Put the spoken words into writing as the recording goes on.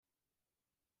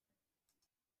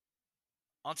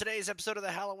On today's episode of the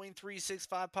Halloween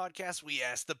 365 podcast, we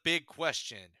ask the big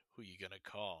question: who you gonna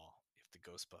call if the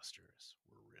Ghostbusters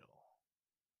were real?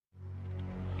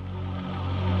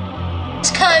 It's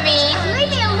coming.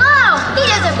 Leave me alone. He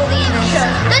doesn't believe in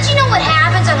it. Don't you know what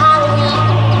happens on Halloween?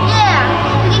 Yeah,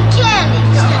 we get candy.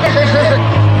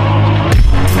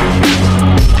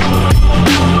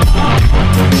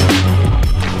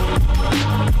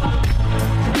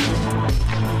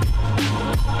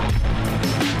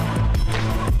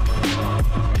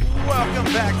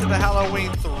 Welcome back to the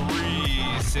Halloween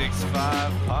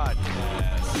 365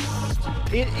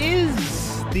 podcast. It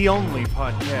is the only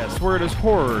podcast where it is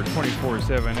horror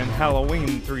 24/7 and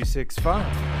Halloween 365.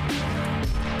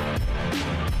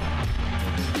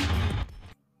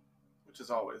 Which is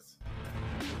always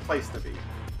the place to be.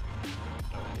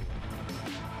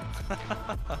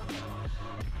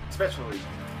 Especially.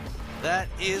 That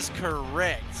is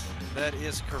correct. That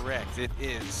is correct. It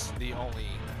is the only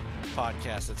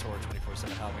podcast that's horror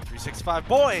 24/7 Halloween 365.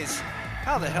 Boys,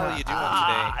 how the hell are you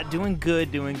doing today?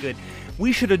 Doing good.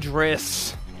 We should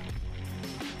address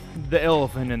the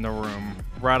elephant in the room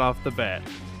right off the bat.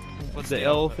 What's the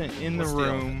elephant in the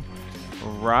room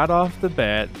right off the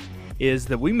bat is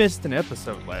that we missed an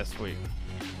episode last week.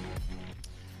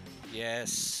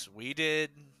 Yes, we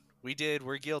did.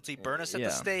 We're guilty. Burn us at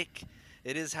the stake.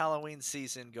 It is Halloween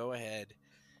season. Go ahead.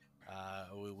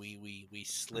 We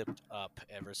slipped up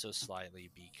ever so slightly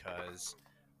because,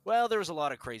 well, there was a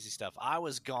lot of crazy stuff. I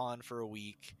was gone for a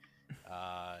week.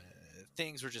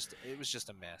 It was just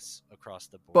a mess across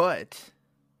the board. But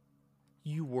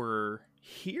you were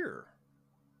here.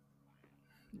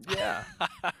 Yeah.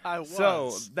 I was.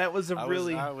 So that was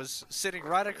I was sitting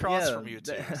right across from you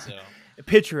two. So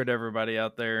picture it, everybody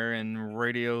out there in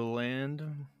Radio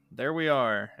Land. There we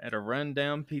are at a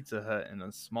rundown Pizza Hut in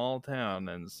a small town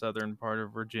in the southern part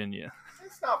of Virginia.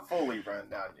 It's not fully run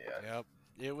down yet. Yep.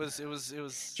 It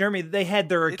was. Jeremy, they had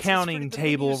their accounting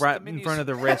table right in front of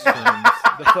the menus. restrooms.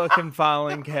 The fucking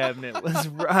filing cabinet was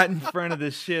right in front of the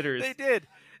shitters.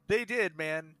 They did,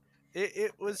 man.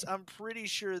 It was. I'm pretty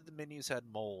sure the menus had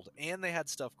mold and they had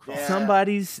stuff crossed. Yeah.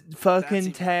 Somebody's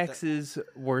fucking taxes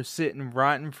were sitting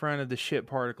right in front of the shit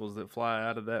particles that fly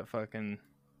out of that fucking.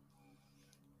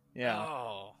 Yeah.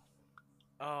 Oh.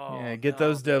 Yeah, get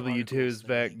those W-2s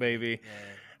back, baby.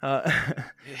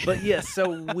 But yes,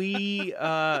 so we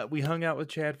hung out with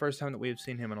Chad, first time that we have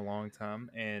seen him in a long time,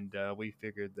 and we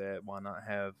figured that why not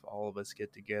have all of us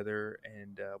get together,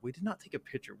 and we did not take a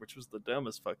picture, which was the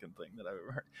dumbest fucking thing that I've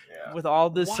ever heard. Yeah. With all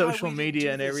this Why social we didn't media do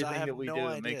and this, I everything have that we no do,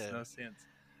 it makes idea. no sense.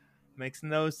 Makes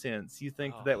no sense. You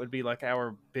think that would be like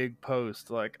our big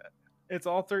post, like it's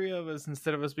all three of us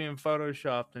instead of us being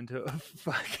photoshopped into a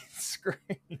fucking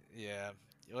screen. Yeah.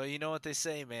 Well, you know what they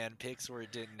say, man. Pics where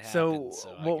it didn't happen. So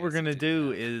I what we're guess it gonna didn't do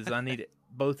happen. is I need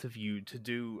both of you to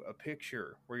do a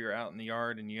picture where you're out in the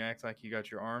yard and you act like you got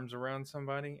your arms around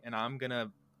somebody, and I'm gonna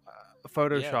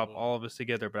Photoshop all of us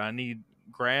together. But I need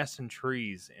grass and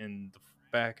trees in the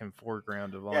back and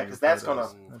foreground of all. Yeah, because that's gonna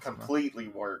completely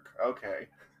work. Okay.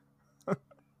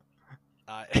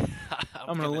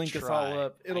 I'm gonna link us all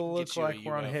up. It'll look like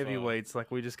we're on UFO. heavyweights,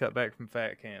 like we just got back from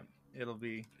fat camp. It'll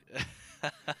be.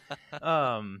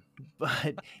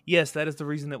 But yes, that is the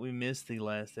reason that we missed the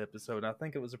last episode. I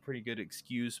think it was a pretty good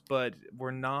excuse, but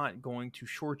we're not going to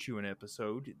short you an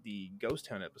episode. The Ghost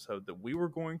Town episode that we were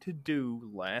going to do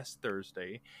last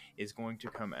Thursday is going to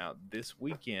come out this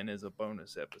weekend as a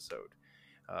bonus episode.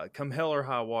 Come hell or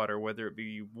high water, whether it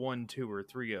be 1, 2, or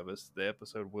 3 of us, the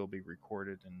episode will be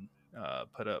recorded and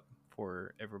put up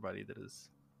for everybody that is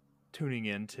tuning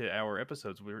in to our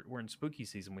episodes. We're in spooky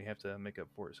season. We have to make up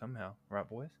for it somehow, right,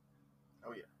 boys?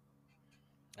 Oh yeah.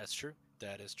 That's true.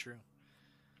 That is true.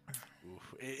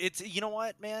 Oof. It's, you know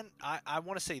what, man? I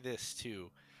want to say this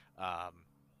too.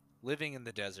 Living in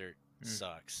the desert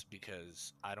sucks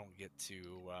because I don't get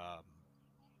to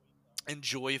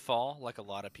enjoy fall like a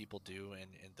lot of people do, and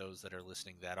those that are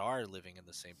listening that are living in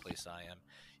the same place I am,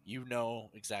 you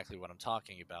know exactly what I'm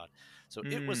talking about. So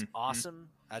it was awesome.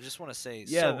 I just want to say,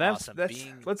 awesome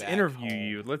being let's back interview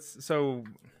home. you.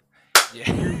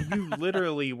 Yeah. you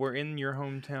literally were in your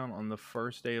hometown on the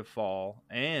first day of fall,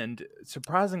 and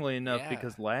surprisingly enough,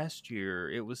 because last year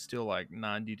it was still like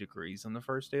 90 degrees on the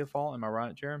first day of fall. Am I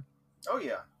right, Jeremy? Oh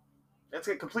yeah. That's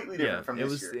completely different from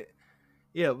this year.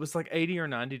 It was like 80 or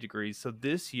 90 degrees. So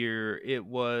this year it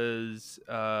was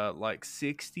like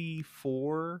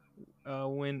 64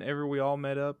 whenever we all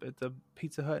met up at the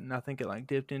Pizza Hut, and I think it like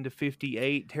dipped into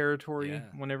 58 territory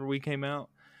whenever we came out.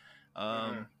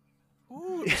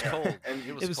 Ooh, it was cold. And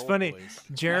it was It was cold, funny. boys.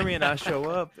 Jeremy and I show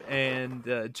up, and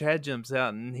Chad jumps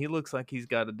out, and he looks like he's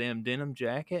got a damn denim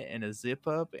jacket and a zip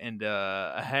up and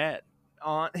a hat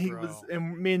on. He Bro, was,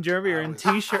 and me and Jeremy are I in was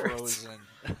t-shirts. frozen.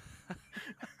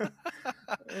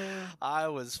 I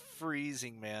was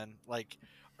freezing, man. Like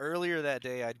earlier that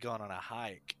day, I'd gone on a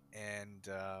hike, and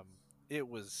it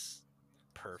was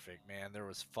perfect, man. There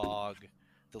was fog.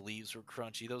 The leaves were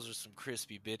crunchy. Those are some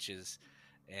crispy bitches,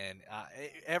 and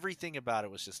everything about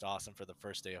it was just awesome for the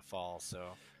first day of fall. So,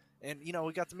 and we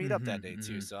got to meet up that day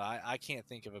too. So I can't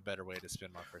think of a better way to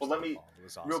spend my first day of fall. It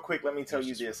was awesome. Real quick, let me tell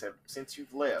you this: since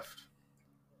you've left,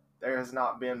 there has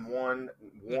not been one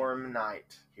warm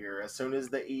night here. As soon as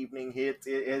the evening hits,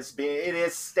 it has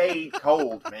stayed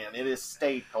cold, man. It has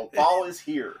stayed cold. Fall is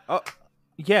here. Oh,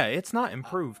 yeah, it's not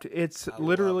improved. It's I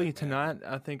literally love it, tonight.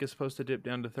 I think it's supposed to dip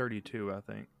down to 32. I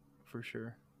think for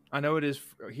sure. I know it is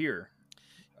here.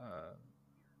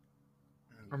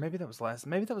 Or maybe that was last.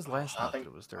 Maybe that was last night. That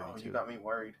it was 32. Oh, you got me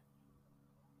worried.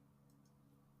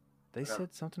 They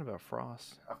said something about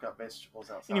frost. I've got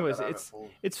vegetables outside. Anyways,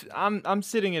 it's. I'm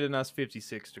sitting at a nice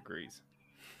 56 degrees.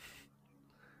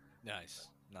 Nice.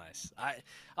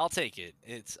 I'll take it.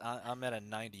 I'm at a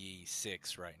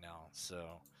 96 right now,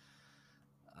 so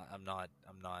I'm not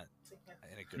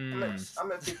in a good place.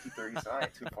 I'm at 53, so I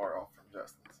ain't too far off from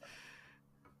Justin.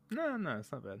 So. No,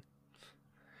 it's not bad.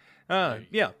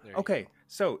 Yeah. Okay.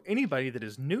 So anybody that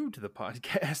is new to the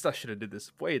podcast, I should have did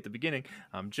this way at the beginning.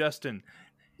 I'm Justin.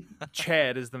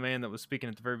 Chad is the man that was speaking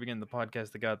at the very beginning of the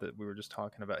podcast, the guy that we were just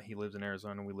talking about. He lives in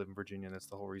Arizona and we live in Virginia, and that's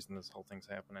the whole reason this whole thing's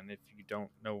happening. If you don't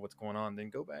know what's going on, then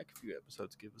go back a few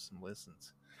episodes, give us some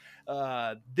listens.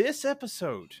 This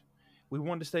episode, we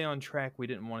wanted to stay on track. We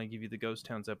didn't want to give you the Ghost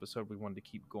Towns episode. We wanted to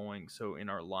keep going. So in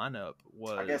our lineup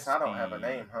was... I guess I don't have a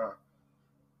name, huh?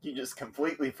 You just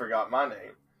completely forgot my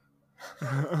name.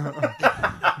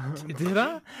 Did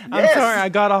I? Yes. I'm sorry. I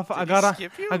got off. I got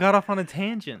off on a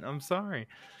tangent. I'm sorry.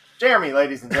 Jeremy,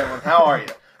 ladies and gentlemen, how are you?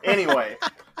 Anyway,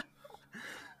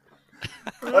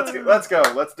 let's go.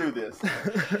 Let's do this.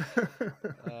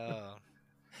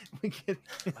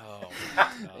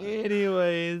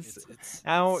 Anyways,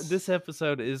 this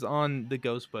episode is on the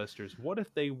Ghostbusters. What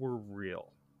if they were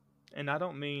real? And I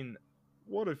don't mean,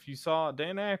 what if you saw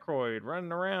Dan Aykroyd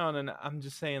running around? And I'm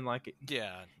just saying, like,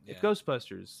 if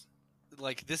Ghostbusters,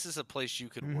 like, this is a place you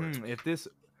could work. If this,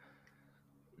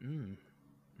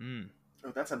 Oh,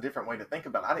 that's a different way to think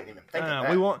about it. I didn't even think of that.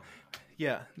 We won't.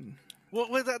 Yeah. Well,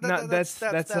 that's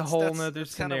a whole nother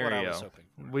scenario.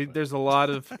 There's a lot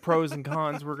of pros and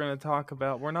cons we're going to talk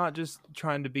about. We're not just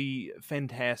trying to be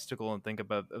fantastical and think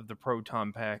about the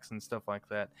proton packs and stuff like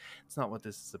that. It's not what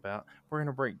this is about. We're going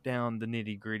to break down the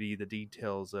nitty gritty, the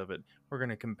details of it. We're going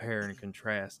to compare and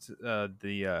contrast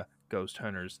the Ghost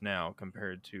Hunters now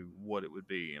compared to what it would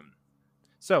be.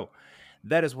 So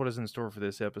that is what is in store for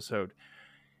this episode.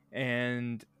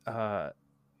 And I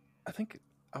think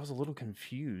I was a little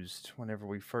confused whenever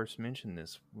we first mentioned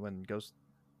this, when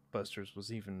Ghostbusters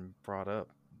was even brought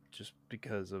up, just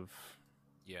because of...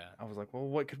 Yeah. I was like, well,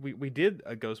 what could we did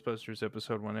a Ghostbusters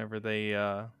episode whenever they...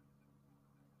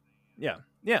 Yeah,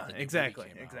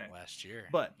 exactly. Last year.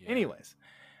 But anyways,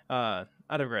 I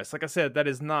digress. Like I said, that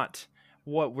is not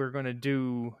what we're going to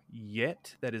do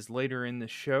yet. That is later in the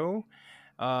show.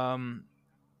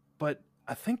 But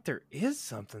I think there is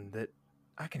something that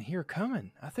I can hear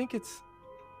coming. I think it's...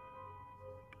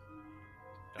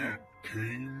 It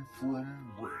came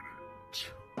from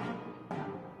Reddit.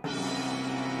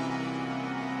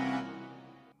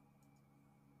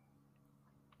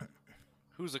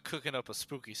 Who's cooking up a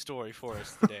spooky story for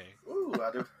us today? Ooh,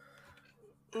 I do.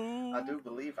 Ooh. I do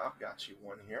believe I've got you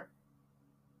one here.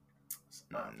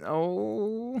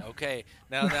 No. Okay.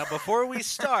 Now, before we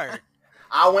start,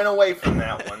 I went away from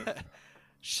that one.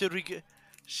 Should we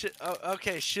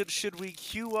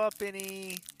queue up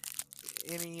any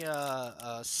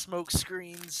smoke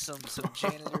screens, some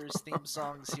janitors theme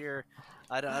songs here?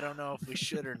 I don't know if we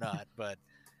should or not, but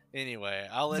anyway,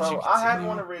 I'll let you continue. I had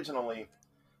one originally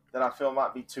that I feel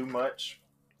might be too much.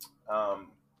 So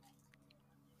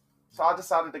I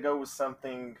decided to go with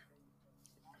something.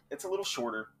 It's a little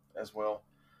shorter as well.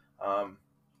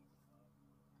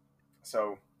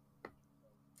 So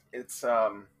it's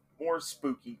more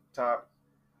spooky type.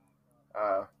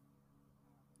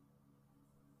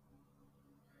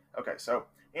 Okay, so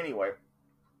anyway.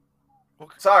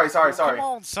 Sorry. Come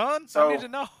on, son. So, I need to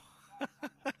know.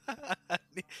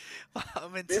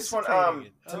 I'm this one, to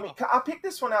me, I picked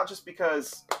this one out just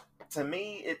because, to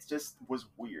me, it just was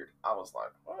weird. I was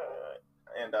like, what?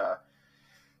 And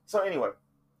so anyway,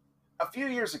 a few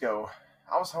years ago,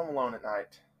 I was home alone at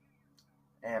night,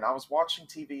 and I was watching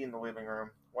TV in the living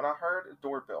room when I heard a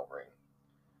doorbell ring.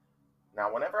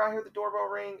 Now, whenever I hear the doorbell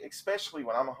ring, especially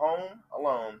when I'm home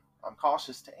alone, I'm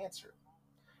cautious to answer.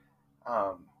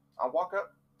 I walk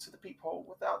up to the peephole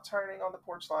without turning on the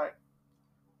porch light,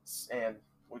 and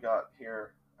we got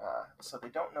here, so they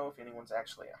don't know if anyone's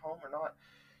actually at home or not.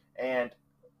 And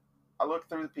I look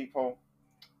through the peephole.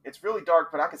 It's really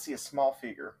dark, but I can see a small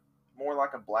figure, more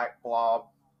like a black blob.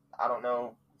 I don't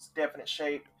know its definite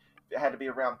shape. It had to be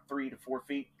around 3 to 4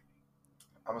 feet.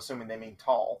 I'm assuming they mean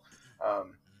tall.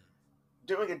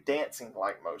 Doing a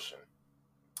dancing-like motion,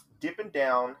 dipping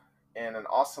down and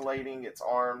oscillating its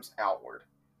arms outward.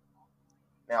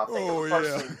 Now, think of a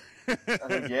person.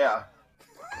 Yeah.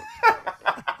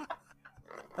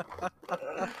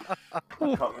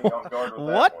 Caught me off guard with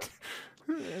What?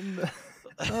 that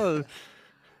Oh,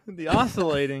 the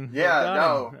oscillating. Yeah, Got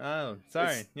no. him. Oh,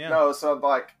 sorry. Yeah. No, so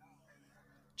like,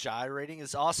 Gyrating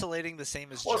is oscillating the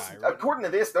same as well, gyrating. according to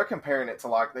this, they're comparing it to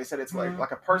like they said it's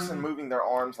like a person moving their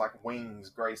arms like wings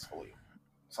gracefully.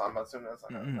 So I'm assuming that's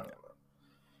like.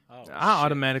 Oh, I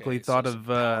automatically thought some of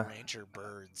Power Ranger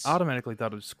birds. automatically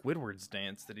thought of Squidward's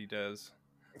dance that he does.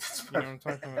 You know what I'm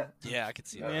talking about? Yeah, I could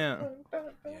see that. Yeah.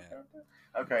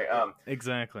 Okay.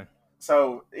 Exactly.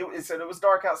 So it said it was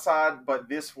dark outside, but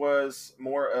this was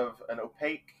more of an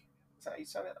opaque. Is that how you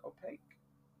said it? Opaque.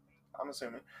 I'm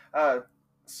assuming.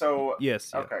 So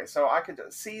Yes. Yeah. okay, so I could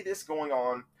see this going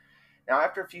on. Now,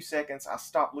 after a few seconds, I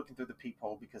stopped looking through the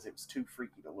peephole because it was too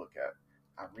freaky to look at.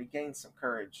 I regained some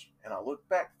courage, and I looked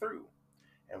back through,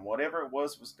 and whatever it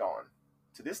was gone.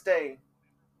 To this day,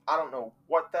 I don't know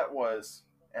what that was,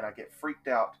 and I get freaked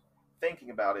out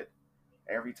thinking about it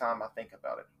every time I think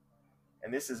about it.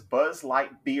 And this is Buzz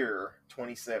Light Beer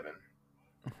 27.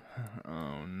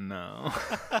 Oh no.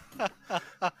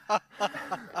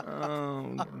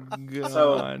 Oh god.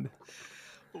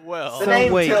 So, Well, the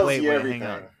name wait, tells wait, you wait, everything.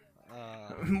 hang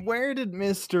on. Where did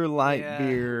Mr.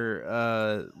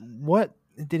 Lightbeer what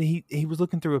did he was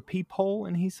looking through a peephole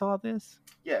and he saw this?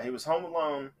 Yeah, he was home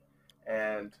alone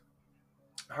and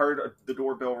heard the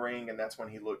doorbell ring, and that's when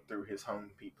he looked through his home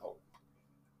peephole.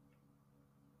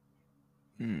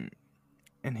 And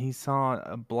he saw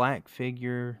a black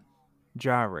figure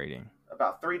gyrating.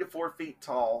 About 3 to 4 feet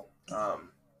tall.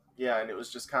 Yeah, and it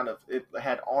was just kind of, it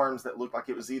had arms that looked like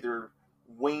it was either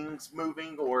wings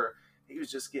moving or he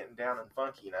was just getting down and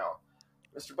funky. Now,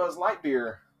 Mr. Buzz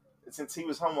Lightbeer, since he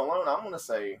was home alone, I'm going to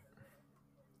say,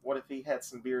 what if he had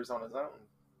some beers on his own?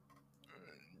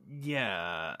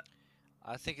 Yeah.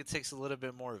 I think it takes a little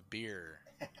bit more of beer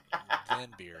than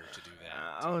beer to do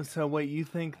that. Oh, so wait, you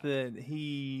think that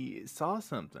he saw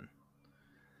something?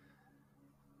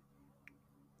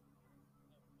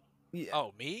 Yeah.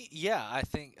 Oh, me? Yeah, I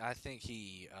think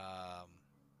he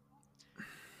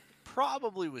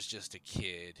probably was just a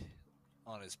kid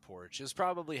on his porch. It was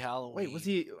probably Halloween. Wait, was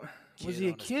he a on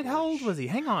his kid? How old porch. was he?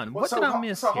 Hang on. Well, What did I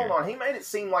miss So here? hold on. He made it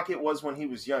seem like it was when he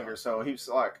was younger. So he was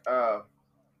like,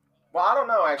 well, I don't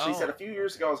know. Actually, he said a few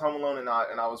years ago I was home alone and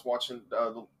I was watching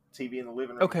the TV in the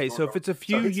living room. Okay, so if it's a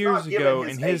few it's years not given ago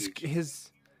his and age. his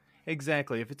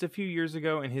exactly, if it's a few years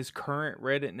ago and his current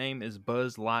Reddit name is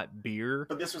Buzz Lightbeer,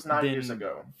 But this was 9 years then-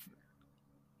 ago.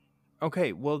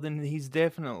 okay, well then he was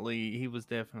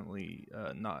definitely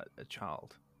not a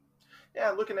child.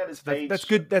 Yeah, looking at his page. That's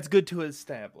good. That's good to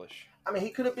establish. I mean, he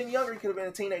could have been younger. He could have been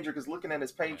a teenager because looking at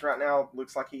his page right now,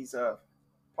 looks like he's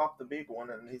popped the big one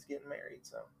and he's getting married.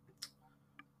 So,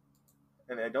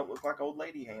 and they don't look like old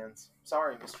lady hands.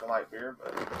 Sorry, Mr. Lightbeer,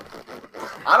 but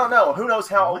I don't know. Who knows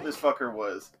how old this fucker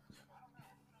was?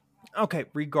 Okay,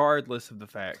 regardless of the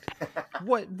fact,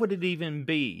 what would it even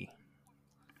be?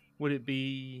 Would it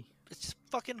be? It's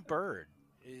a fucking bird.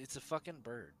 It's a fucking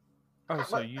bird. Oh,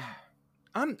 so you.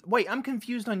 I'm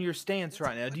confused on your stance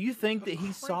right now. Do you think that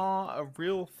he saw a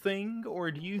real thing, or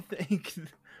do you think?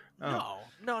 No.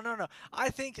 I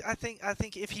think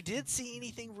if he did see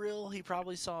anything real, he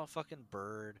probably saw a fucking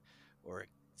bird or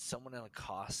someone in a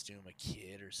costume, a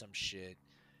kid or some shit.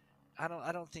 I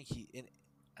don't think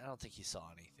he saw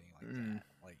anything like that,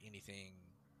 like anything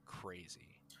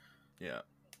crazy. Yeah.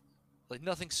 Like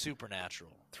nothing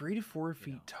supernatural. 3 to 4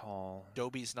 feet tall.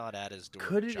 Dobie's not at his door.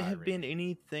 Could it have been gyrating.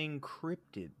 anything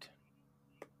cryptid?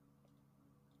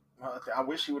 Well, I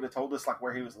wish he would have told us like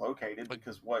where he was located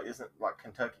because what isn't like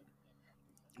Kentucky?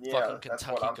 Yeah, fucking that's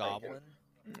Kentucky what I'm Goblin?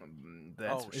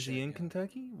 thinking. Is he in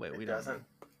Kentucky? Wait, we It don't doesn't.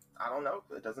 know. I don't know.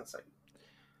 It doesn't say.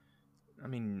 I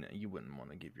mean, you wouldn't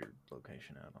want to give your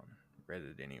location out on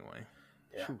Reddit anyway.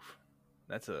 Yeah. Phew.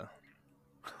 That's a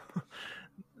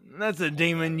that's a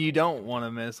demon you don't want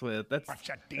to mess with. Watch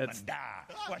that demon die.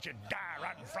 Watch it die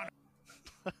right in front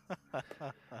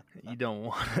You don't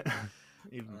want to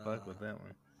even fuck with that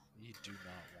one. You do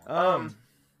not want.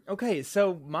 Okay,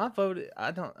 so my vote.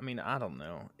 I don't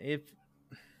know if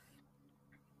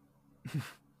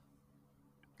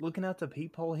looking out the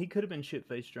peephole. He could have been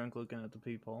shit-faced drunk looking at the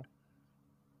peephole.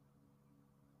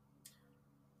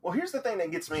 Well, here's the thing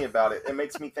that gets me about it. It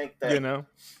makes me think that, You know,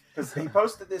 because he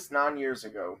posted this 9 years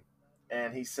ago,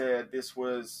 and he said this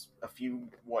was a few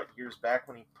years back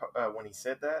when he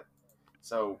said that.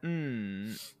 So,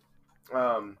 the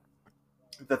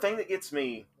thing that gets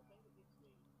me,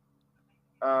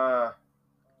 a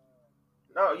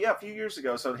few years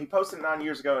ago. So he posted 9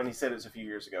 years ago, and he said it was a few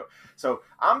years ago. So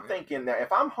I'm thinking that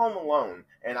if I'm home alone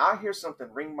and I hear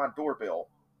something ring my doorbell,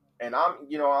 and I'm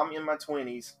in my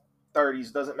 20s,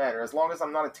 30s, doesn't matter. As long as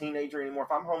I'm not a teenager anymore,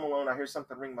 if I'm home alone, I hear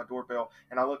something ring my doorbell,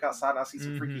 and I look outside and I see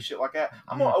some freaky shit like that,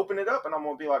 I'm going to open it up, and I'm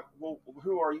going to be like, well,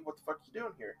 who are you? What the fuck are you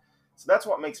doing here? So that's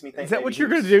what makes me think. Is that what you're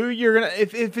going to do? You're going to,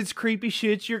 if it's creepy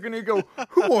shit, you're going to go,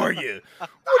 who are you? What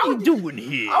are you doing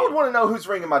here? I would want to know who's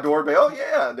ringing my doorbell.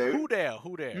 Yeah, dude. Who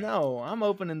there? No, I'm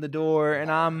opening the door, and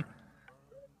I'm...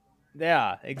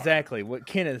 Yeah, exactly what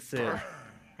Kenneth said.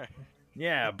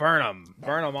 Yeah, burn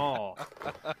them all.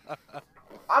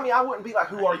 I mean, I wouldn't be like,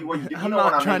 "Who are you? What are you doing?" You I'm know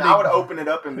not what I trying mean? to I would open it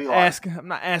up and be like, I'm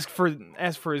not ask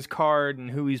for his card and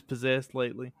who he's possessed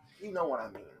lately. You know what I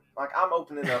mean? Like, I'm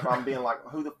opening up, I'm being like,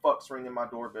 "Who the fuck's ringing my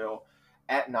doorbell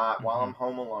at night while I'm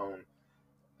home alone?"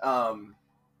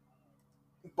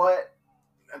 But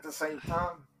at the same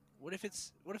time, what if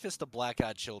it's the Black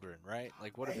Eyed Children, right?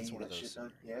 Like, what if it's one of those?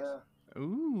 Yeah.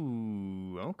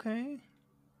 Ooh, okay.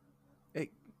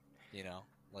 You know,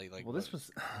 like. Well, this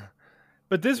was,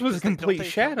 but this was a complete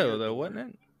shadow, though, wasn't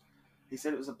it? He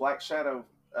said it was a black shadow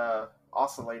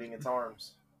oscillating its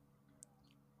arms.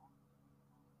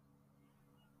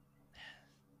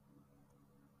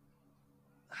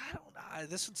 I don't know.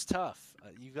 This one's tough.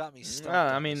 You got me stumped.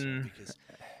 I on this mean, one because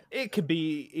it could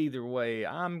be either way.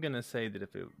 I'm gonna say that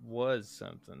if it was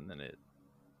something, then it.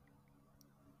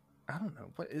 I don't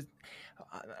know what is.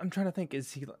 I'm trying to think.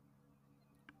 Is he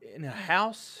in a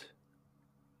house?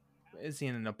 Is he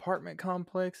in an apartment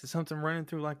complex? Is something running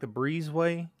through like the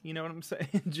breezeway? You know what I'm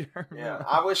saying, Jeremy? Yeah,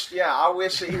 I wish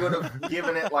he would have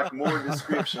given it like more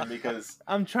description, because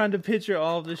I'm trying to picture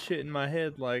all this shit in my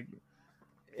head. Like,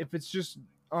 if it's just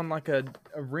on like a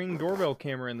Ring doorbell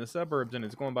camera in the suburbs and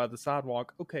it's going by the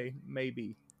sidewalk, okay,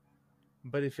 maybe.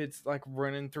 But if it's like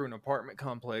running through an apartment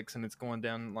complex and it's going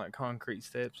down like concrete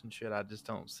steps and shit, I just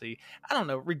don't see. I don't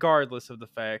know. Regardless of the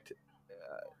fact.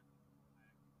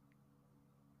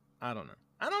 I don't know.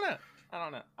 I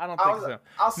don't think so.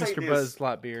 I'll say Mr. this, Buzz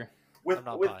Lightbeer. I'm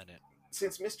not buying it.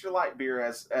 Since Mr. Lightbeer,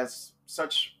 as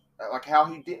such, like how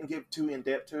he didn't give too in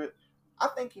depth to it, I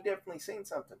think he definitely seen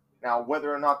something. Now,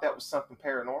 whether or not that was something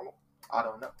paranormal, I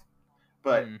don't know.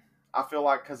 But I feel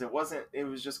like because it was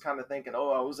just kind of thinking, oh,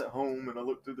 I was at home and I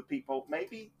looked through the peephole.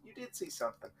 Maybe you did see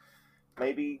something.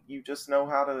 Maybe you just know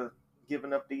how to give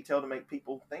enough detail to make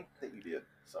people think that you did.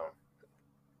 So.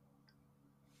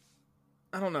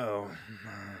 I don't know.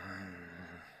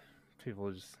 People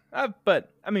are just...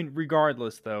 but, I mean,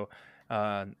 regardless, though,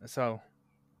 so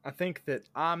I think that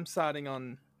I'm siding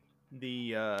on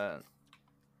the...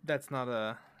 that's not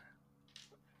a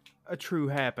true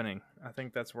happening. I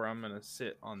think that's where I'm going to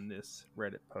sit on this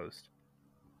Reddit post.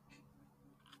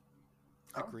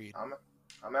 Agreed.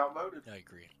 I'm outvoted. I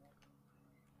agree.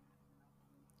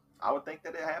 I would think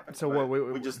that it happened. So what?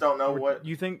 We just don't know what...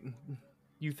 You think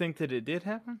that it did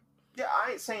happen? Yeah,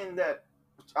 I ain't saying that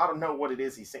I don't know what it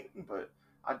is he's seen, but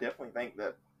I definitely think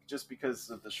that just because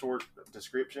of the short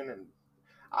description, and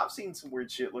I've seen some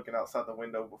weird shit looking outside the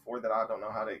window before that I don't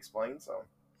know how to explain, so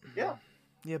yeah.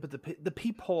 Yeah, but the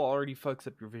peephole already fucks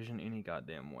up your vision any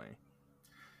goddamn way.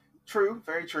 True,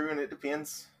 very true, and it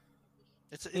depends.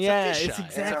 It's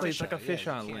exactly. It's like a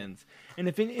fisheye lens. And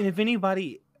if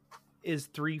anybody is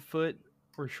 3 foot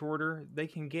or shorter, they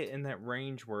can get in that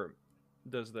range where it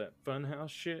does that funhouse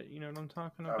shit. You know what I'm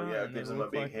talking about? Oh yeah, it gives them a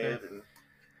big head. And...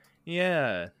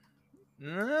 Yeah.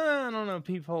 No, I don't know.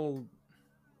 Peephole.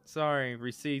 Sorry,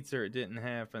 receipts or it didn't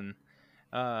happen.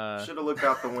 Should have looked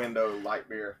out the window,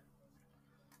 Lightbeer.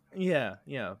 Yeah.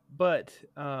 But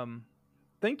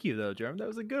thank you though, Jeremy. That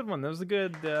was a good one. That was a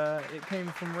good. It came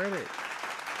from Reddit.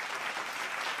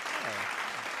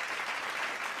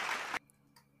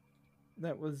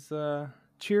 That was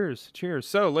cheers.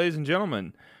 So, ladies and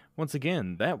gentlemen, once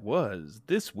again, that was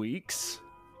this week's.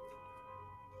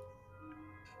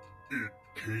 It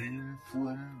came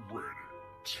from Reddit.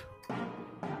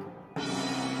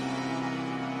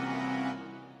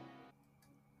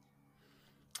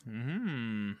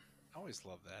 always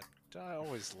love that. I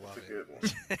always love It's a good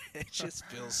one. it just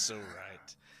feels so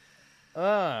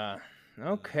right.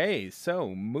 Okay,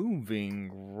 so moving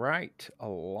right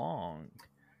along.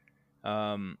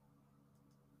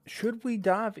 Should we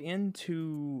dive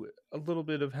into a little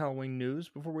bit of Halloween news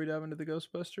before we dive into the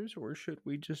Ghostbusters, or should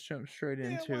we just jump straight Yeah,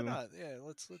 why into not? Yeah,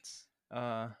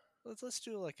 uh let's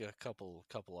do like a couple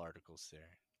articles there.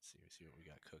 See what we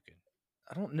got cooking.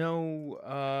 I don't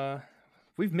know,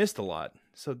 we've missed a lot.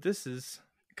 So this is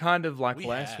kind of like We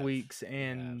last have. week's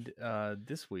and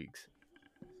this week's.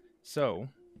 So,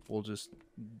 we'll just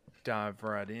dive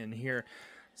right in here.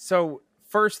 So,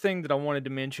 first thing that I wanted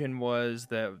to mention was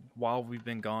that while we've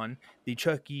been gone, the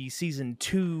Chucky season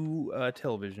 2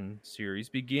 television series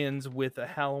begins with a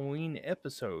Halloween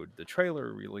episode. The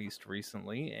trailer released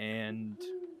recently, and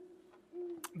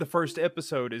the first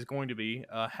episode is going to be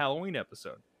a Halloween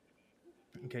episode.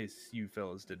 In case you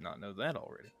fellas did not know that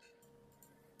already.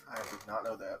 I did not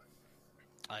know that.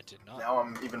 I did not. Now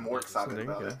I'm even more excited there you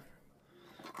about go. it.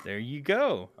 There you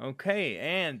go. Okay,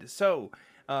 and so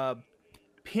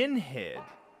Pinhead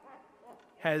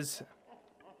has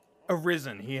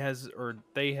arisen. He has, or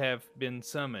they have been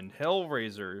summoned.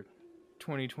 Hellraiser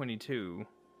 2022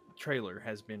 trailer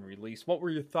has been released. What were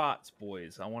your thoughts,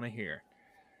 boys? I want to hear.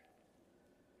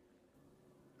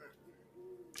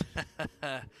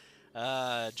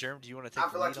 Jerm, do you want to take? I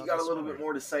feel like you got a little bit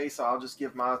more to say, so I'll just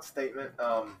give my statement.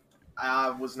 I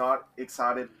was not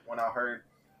excited when I heard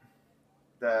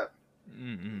that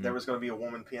there was going to be a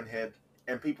woman Pinhead,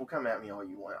 and people come at me all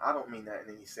you want. I don't mean that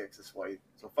in any sexist way,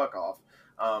 so fuck off.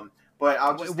 But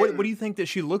I'll just. What do you think that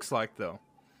she looks like, though?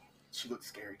 She looks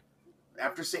scary.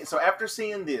 After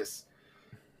seeing this,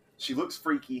 she looks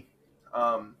freaky.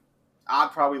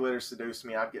 I'd probably let her seduce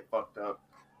me. I'd get fucked up.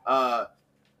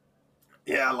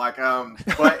 Yeah, like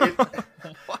but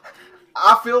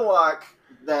I feel like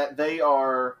that they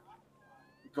are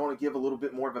going to give a little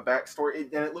bit more of a backstory,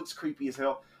 and it looks creepy as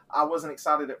hell. I wasn't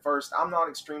excited at first. I'm not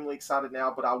extremely excited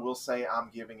now, but I will say I'm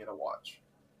giving it a watch.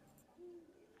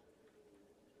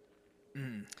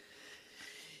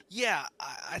 Yeah,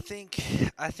 I think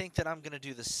that I'm gonna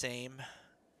do the same.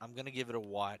 I'm gonna give it a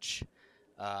watch.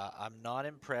 I'm not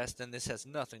impressed, and this has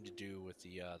nothing to do with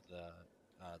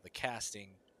the casting.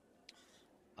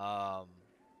 I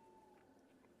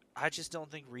just don't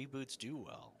think reboots do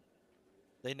well.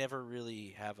 They never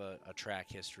really have a track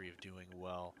history of doing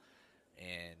well,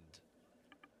 and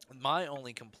my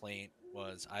only complaint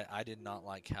was I did not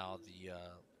like how the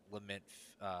Lament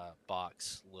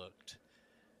box looked.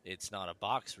 It's not a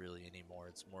box really anymore.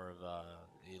 It's more of a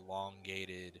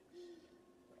elongated.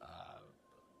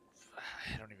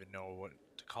 I don't even know what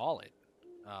to call it.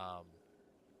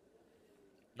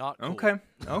 Not cool.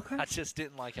 Okay. I just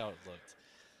didn't like how it looked.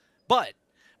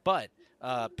 But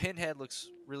Pinhead looks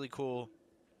really cool.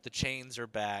 The chains are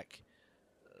back.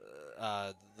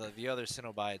 The other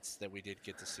Cenobites that we did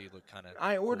get to see look kind of.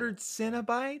 I ordered cool.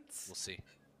 Cenobites. We'll see.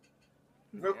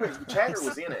 Real quick, Chatter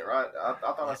was in it, right? I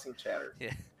thought I seen Chatter.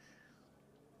 Yeah.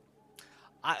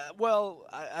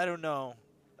 I don't know.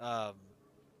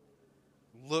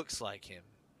 Looks like him,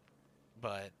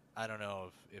 but I don't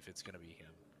know if it's gonna be him.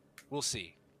 We'll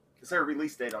see. Is there a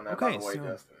release date on that, Okay, by the way, so-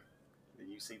 Dustin? Did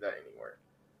you see that anywhere?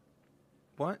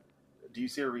 What? Do you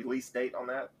see a release date on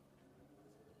that?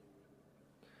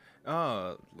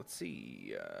 Let's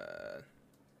see.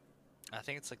 I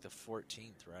think it's like the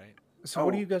 14th, right? So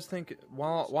what do Oh. you guys think?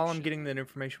 While I'm shit. getting that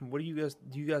information, do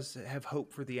you guys have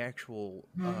hope for the actual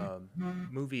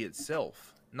movie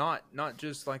itself? Not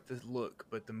just like the look,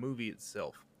 but the movie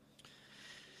itself.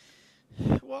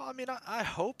 Well, I mean, I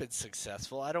hope it's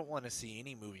successful. I don't want to see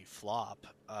any movie flop.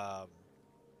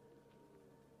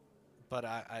 But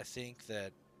I think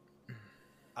that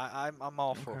I'm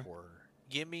all for Okay. horror.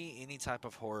 Give me any type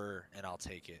of horror and I'll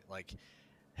take it. Like,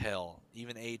 hell,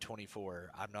 even A24.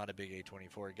 I'm not a big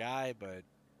A24 guy, but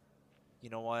you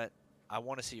know what? I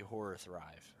want to see horror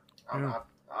thrive. I'm Yeah.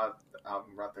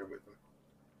 right there with him.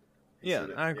 Yeah, Said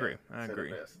it- I agree. yeah, I said it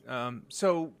agree. best.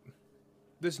 So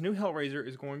this new Hellraiser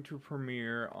is going to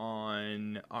premiere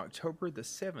on October the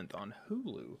 7th on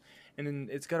Hulu, and then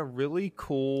it's got a really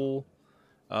cool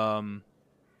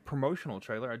promotional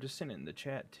trailer. I just sent it in the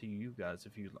chat to you guys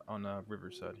if you on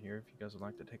Riverside here. If you guys would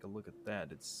like to take a look at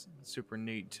that, it's super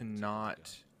neat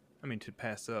to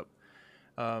pass up.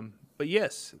 But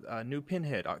yes, new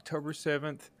Pinhead, October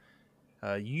 7th.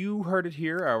 You heard it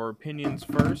here, our opinions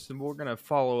first, and we're going to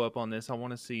follow up on this. I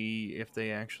want to see if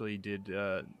they actually did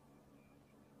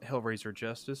Hellraiser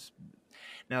justice.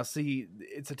 Now, see,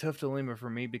 it's a tough dilemma for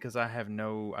me because I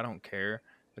don't care,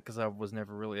 because I was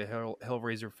never really a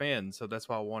Hellraiser fan, so that's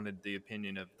why I wanted the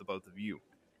opinion of the both of you.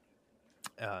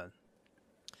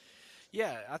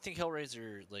 Yeah, I think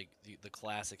Hellraiser, like the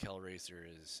classic Hellraiser,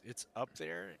 it's up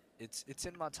there. It's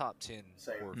in my top 10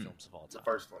 Same. horror films of all The time.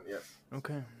 first one, yes.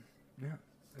 Okay. Yeah.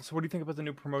 So, what do you think about the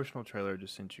new promotional trailer I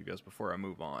just sent you guys before I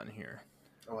move on here?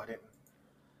 Oh, I didn't.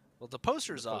 Well, the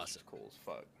poster is The poster's awesome. cool as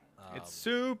fuck. It's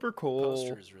Um, super cool.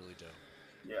 Poster is really dope.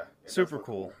 Yeah. It does Super look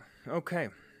cool. Okay.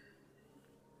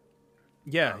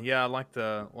 Yeah, Um, yeah, I like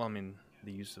the. Well, I mean,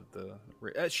 the use of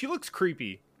the. She looks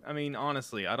creepy. I mean,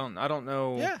 honestly, I don't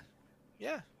know. Yeah,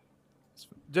 yeah.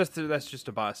 That's just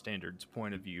a bystander's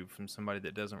point of view from somebody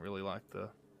that doesn't really like the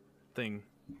thing.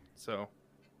 So,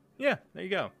 yeah, there you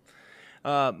go.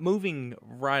 Moving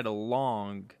right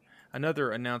along,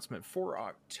 another announcement for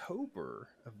October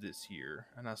of this year.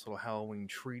 A nice little Halloween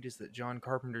treat is that John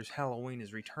Carpenter's Halloween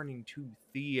is returning to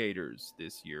theaters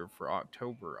this year for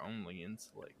October only in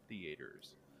select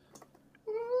theaters.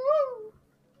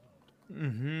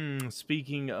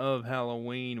 Speaking of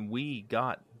Halloween, we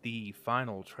got the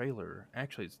final trailer.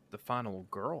 Actually, it's the final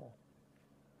girl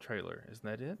trailer. Isn't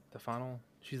that it? The final.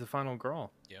 She's the final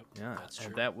girl. Yep. Yeah, That's and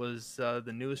true. that was the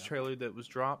newest Yep. trailer that was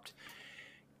dropped.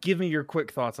 Give me your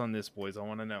quick thoughts on this, boys. I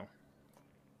want to know.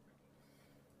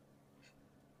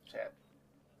 Chat.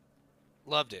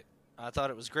 Loved it. I thought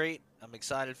it was great. I'm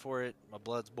excited for it. My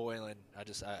blood's boiling. I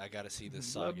got to see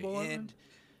this Blood saga boiling? end.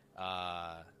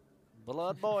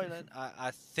 Blood boiling. I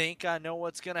think I know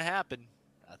what's gonna happen.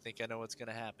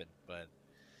 But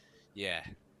yeah,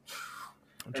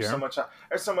 There's so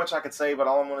Jerem? much I could say, but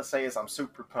all I'm going to say is I'm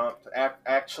super pumped.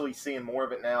 Actually, seeing more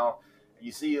of it now.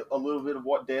 You see a little bit of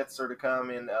what deaths are to come,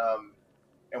 and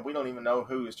we don't even know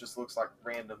who. It just looks like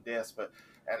random deaths.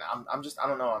 And I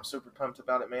don't know. I'm super pumped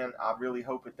about it, man. I really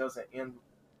hope it doesn't end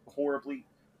horribly.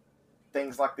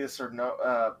 Things like this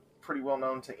are pretty well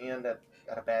known to end at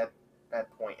a bad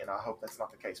point, and I hope that's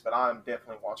not the case. But I'm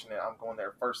definitely watching it. I'm going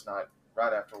there first night,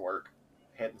 right after work,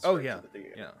 heading straight to the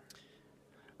theater. Yeah.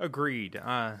 Agreed.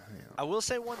 I will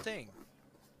say one thing.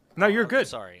 No, you're I'm good.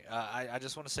 sorry. I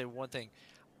just want to say one thing.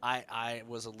 I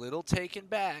was a little taken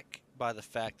back by the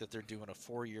fact that they're doing a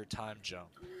 4-year time jump.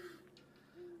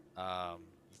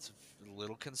 It's a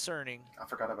little concerning. I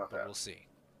forgot about but that. We'll see.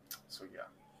 So yeah.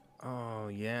 Oh,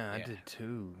 yeah, I Yeah. did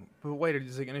too. But wait,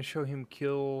 is it going to show him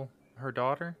kill her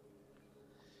daughter?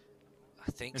 I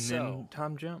think And so. then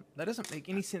time jump? That doesn't make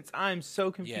any sense. I'm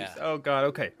so confused. Yeah. Oh, God.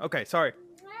 Okay, sorry.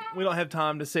 We don't have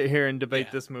time to sit here and debate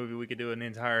Yeah. this movie. We could do an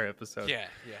entire episode. Yeah.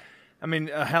 I mean,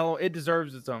 it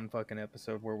deserves its own fucking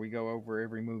episode where we go over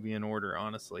every movie in order,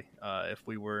 honestly. If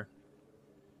we were...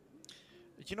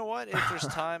 You know what? If there's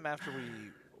time after we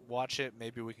watch it,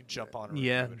 maybe we can jump on. And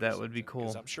Yeah, review it or that would be something,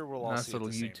 'cause cool. I'm sure we'll all Nice see little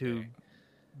it the same YouTube day.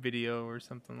 video or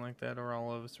something like that, or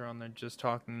all of us are on there just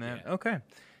talking that. Yeah. Okay,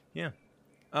 yeah.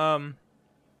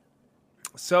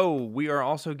 So we are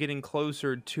also getting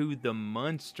closer to the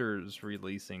Munsters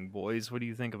releasing, boys. What do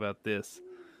you think about this?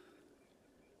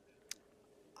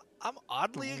 I'm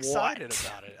oddly excited What?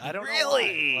 about it. I don't know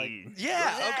Really? why. Like,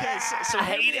 yeah. Okay. So I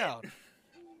hear hate me it. out.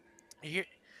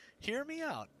 Hear me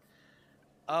out.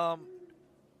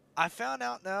 I found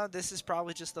out now this is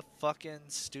probably just the fucking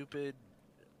stupid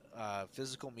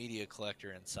physical media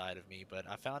collector inside of me, but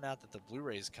I found out that the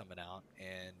Blu-ray is coming out,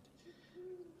 and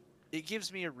it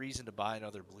gives me a reason to buy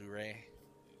another Blu-ray.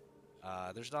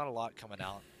 There's not a lot coming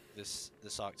out this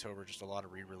October, just a lot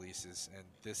of re-releases, and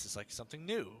this is like something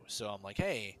new. So I'm like,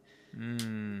 hey,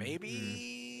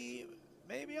 maybe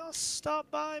I'll stop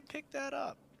by and pick that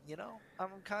up. You know, I'm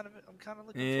kind of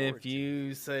looking forward If to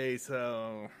you say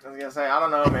so. I was gonna say, I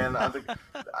don't know, man. I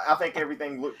think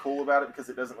everything looked cool about it because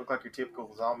it doesn't look like your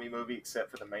typical zombie movie, except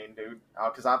for the main dude.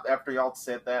 Because after y'all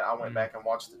said that, I went back and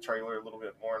watched the trailer a little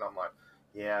bit more, and I'm like,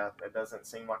 yeah, that doesn't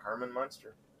seem like Herman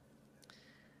Munster.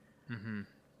 Mm-hmm.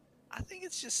 I think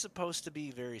it's just supposed to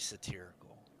be very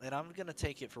satirical, and I'm gonna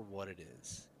take it for what it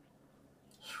is.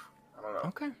 I don't know.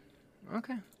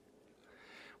 Okay.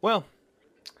 Well,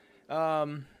 I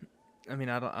mean,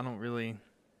 I don't really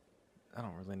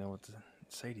know what to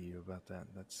say to you about that.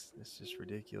 It's just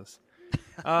ridiculous.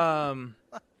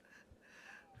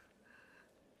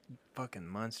 Fucking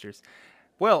monsters.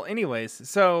 Well, anyways,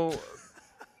 so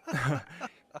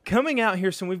coming out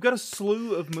here soon, we've got a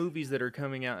slew of movies that are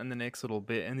coming out in the next little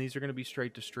bit, and these are going to be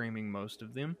straight to streaming, most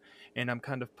of them, and I'm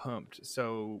kind of pumped.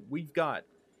 So we've got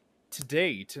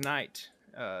tonight,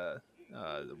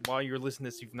 while you're listening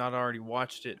to this, if you've not already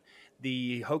watched it,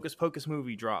 the Hocus Pocus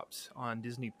movie drops on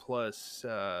Disney Plus.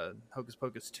 Hocus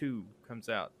Pocus 2 comes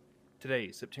out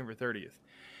today, September 30th.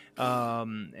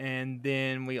 And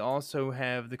then we also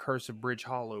have The Curse of Bridge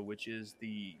Hollow, which is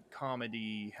the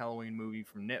comedy Halloween movie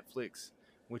from Netflix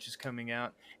which is coming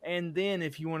out. And then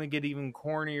if you want to get even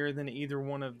cornier than either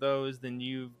one of those, then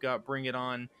you've got Bring It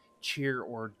On, Cheer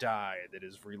or Die that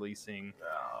is releasing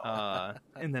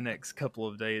in the next couple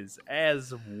of days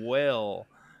as well.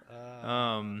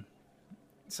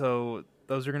 So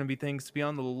those are going to be things to be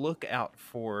on the lookout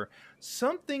for.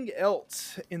 Something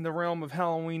else in the realm of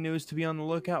Halloween news to be on the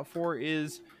lookout for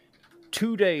is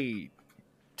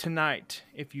tonight.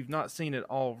 If you've not seen it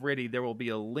already, there will be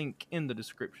a link in the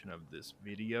description of this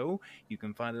video. You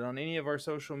can find it on any of our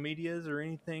social medias or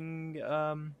anything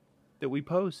that we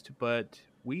post. But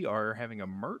we are having a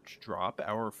merch drop,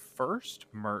 our first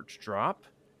merch drop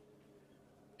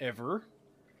ever.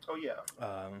 Oh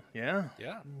yeah.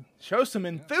 Yeah. Show some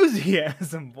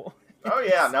enthusiasm, boy. Oh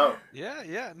yeah. No.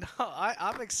 Yeah. No,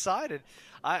 I'm excited.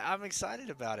 I'm excited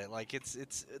about it. Like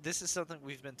this is something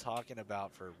we've been talking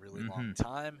about for a really long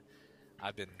time.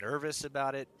 I've been nervous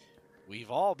about it.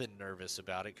 We've all been nervous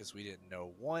about it because we didn't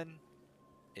know, one,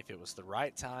 if it was the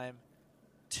right time,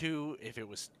 two, if it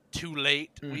was too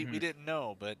late. We didn't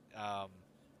know, but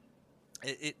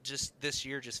it just, this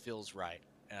year just feels right.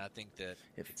 And I think that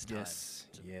it's time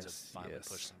to finally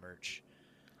push some merch.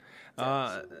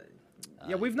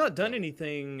 Yeah, we've not done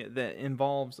anything that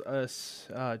involves us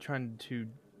trying to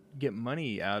get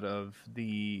money out of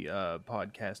the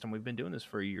podcast, and we've been doing this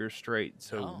for a year straight.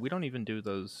 So we don't even do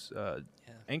those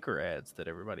anchor ads that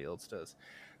everybody else does.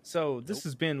 So this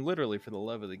has been literally for the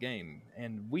love of the game,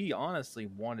 and we honestly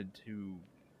wanted to,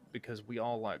 because we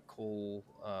all like cool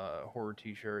horror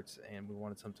T-shirts, and we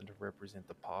wanted something to represent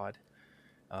the pod.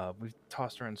 We've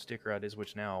tossed around sticker ideas,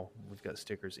 which now we've got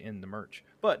stickers in the merch.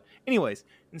 But anyways,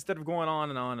 instead of going on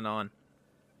and on and on,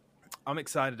 I'm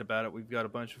excited about it. We've got a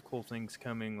bunch of cool things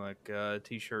coming, like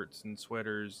T-shirts and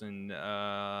sweaters and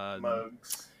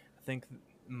mugs. I think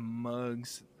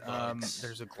mugs.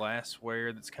 There's a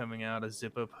glassware that's coming out, a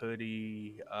zip-up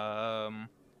hoodie.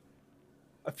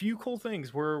 A few cool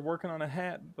things. We're working on a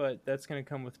hat, but that's going to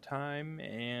come with time.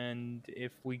 And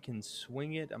if we can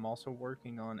swing it, I'm also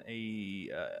working on a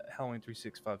Halloween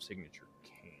 365 signature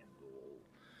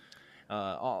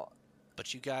candle.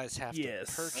 But you guys have to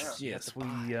purchase. Yes,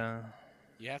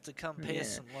 you have to come pay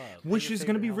us some love. Which is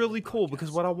going to be really cool, because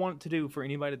what I want to do for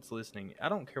anybody that's listening, I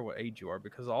don't care what age you are,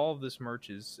 because all of this merch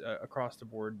is across the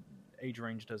board. Age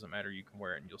range doesn't matter. You can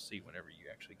wear it and you'll see whenever you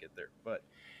actually get there. But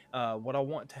what I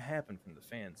want to happen from the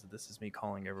fans, this is me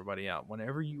calling everybody out.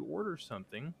 Whenever you order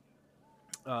something,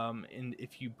 and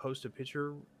if you post a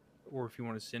picture, or if you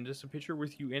want to send us a picture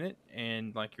with you in it,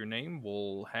 and like your name,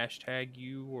 we'll hashtag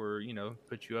you, or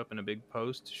put you up in a big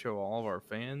post to show all of our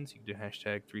fans. You can do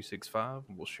hashtag 365,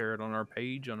 and we'll share it on our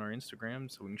page on our Instagram,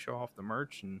 so we can show off the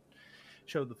merch and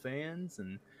show the fans.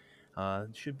 And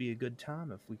it should be a good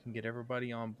time if we can get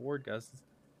everybody on board, guys.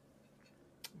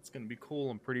 It's going to be cool.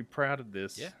 I'm pretty proud of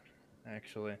this. Yeah,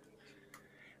 actually.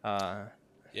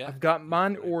 I've got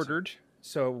mine ordered.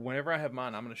 So whenever I have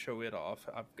mine, I'm going to show it off.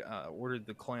 I've ordered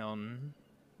the clown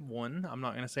one. I'm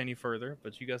not going to say any further,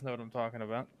 but you guys know what I'm talking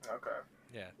about. Okay.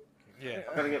 Yeah.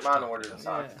 I'm going to get mine ordered.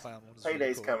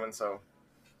 Payday's coming, so.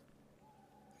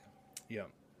 Yeah.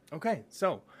 Okay,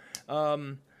 so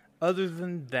other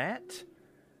than that,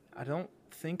 I don't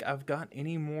think I've got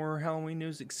any more Halloween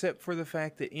news, except for the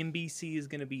fact that NBC is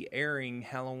going to be airing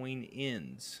Halloween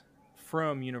Ends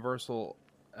from Universal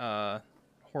Horror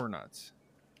Nights.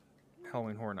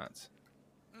 Halloween Horror Nights.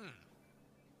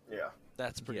 Yeah.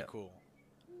 That's pretty cool.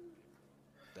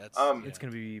 That's it's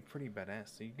going to be pretty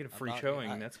badass. So you get a free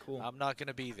showing. That's cool. I'm not going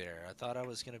to be there. I thought I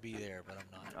was going to be there, but I'm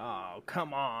not. Oh,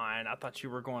 come on. I thought you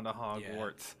were going to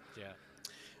Hogwarts. Yeah.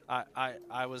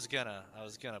 I was gonna,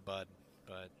 bud,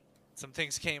 but some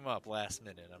things came up last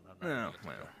minute. I'm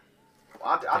not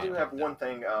I do have one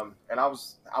thing, and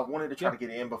I wanted to try to get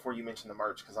in before you mentioned the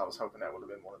merch, because I was hoping that would have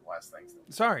been one of the last things.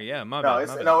 Sorry, my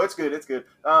bad. No, it's good. It's good.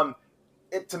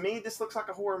 To me, this looks like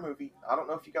a horror movie. I don't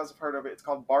know if you guys have heard of it. It's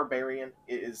called Barbarian.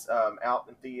 It is out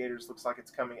in theaters. Looks like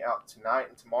it's coming out tonight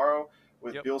and tomorrow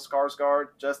with Bill Skarsgård,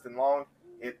 Justin Long.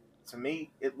 To me,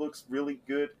 it looks really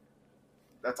good.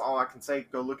 That's all I can say.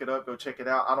 Go look it up. Go check it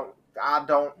out. I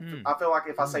feel like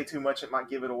if I say too much, it might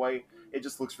give it away. It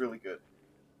just looks really good.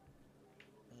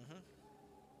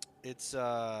 It's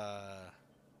I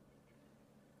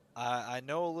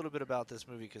know a little bit about this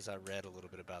movie because I read a little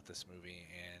bit about this movie,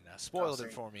 and spoiled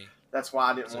it for me. That's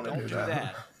why I didn't want to do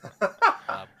that.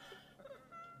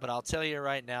 But I'll tell you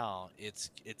right now, it's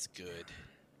good.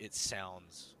 It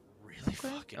sounds really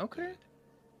fucking good.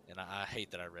 And I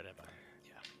hate that I read it, but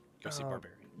go see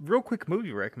Barbarian. Real quick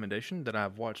movie recommendation that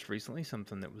I've watched recently,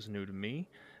 something that was new to me.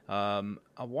 I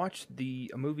watched a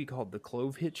movie called The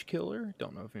Clove Hitch Killer.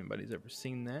 Don't know if anybody's ever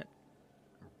seen that.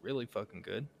 really fucking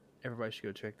good. Everybody should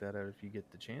go check that out if you get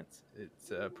the chance.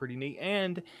 It's pretty neat.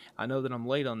 And I know that I'm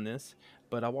late on this,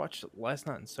 but I watched it last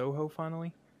night in Soho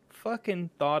finally. Fucking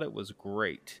thought it was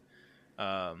great.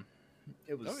 Um,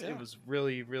 it Oh yeah. was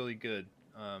really really good.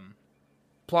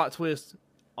 Plot twist,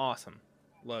 awesome.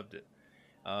 Loved it.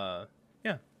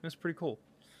 Yeah, it's pretty cool.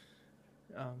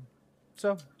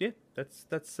 So yeah,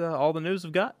 that's all the news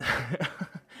I've got.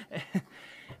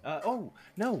 Oh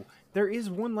no, there is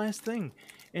one last thing,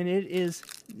 and it is,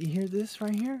 you hear this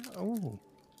right here? Oh,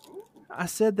 I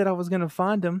said that I was gonna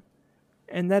find them,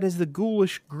 and that is the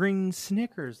ghoulish green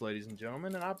Snickers, ladies and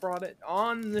gentlemen, and I brought it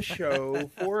on the show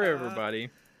for everybody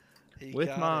He with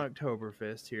got my it.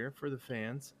 Oktoberfest here for the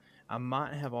fans. I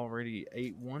might have already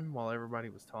ate one while everybody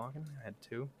was talking. I had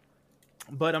two.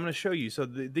 But I'm going to show you. So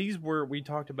these were, we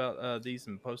talked about these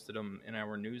and posted them in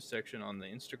our news section on the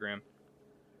Instagram,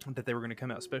 that they were going to come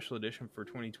out special edition for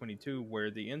 2022,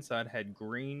 where the inside had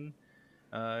green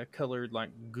colored like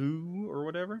goo or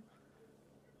whatever.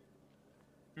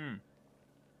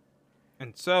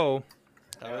 And so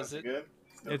How is it? Good?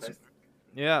 Still it's, tasty?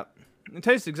 yeah, it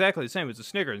tastes exactly the same as a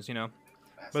Snickers, you know.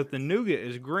 But the Bastards. nougat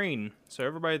is green. So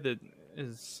everybody that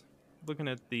is looking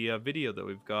at the video that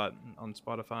we've got on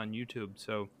Spotify and YouTube,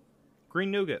 so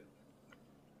green nougat,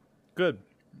 good.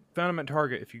 Found them at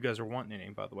Target if you guys are wanting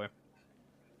any, by the way.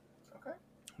 Okay.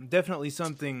 Definitely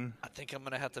something. I think I'm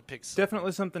gonna have to pick some.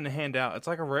 Definitely something to hand out. It's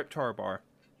like a Reptar bar.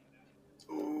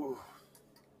 Ooh.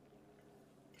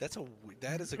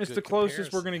 That is a It's good the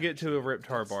closest we're comparison, going to get to a actually. Reptar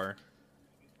That's- bar.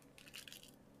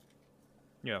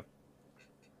 Yeah.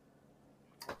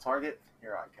 Target,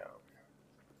 here I come.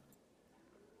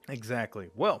 Exactly.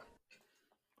 Well,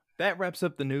 that wraps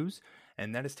up the news,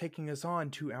 and that is taking us on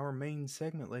to our main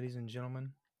segment, ladies and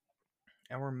gentlemen.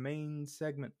 Our main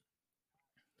segment,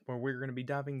 where we're going to be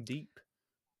diving deep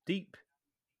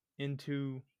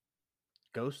into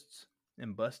ghosts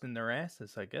and busting their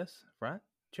asses, I guess. Right,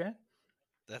 Chad?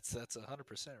 That's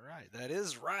 100% right. That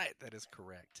is right. That is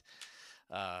correct.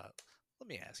 Let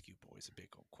me ask you boys a big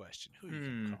old question. Who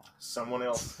you gonna call? Someone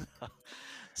else.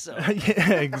 So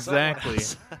Yeah, exactly.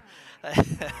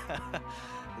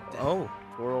 Oh.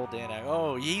 Poor old Dan.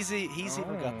 Oh, he's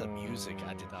even got the music.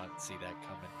 I did not see that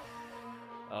coming.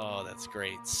 Oh, that's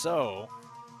great. So,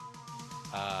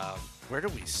 where do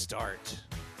we start?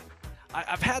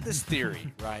 I've had this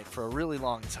theory, right, for a really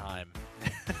long time.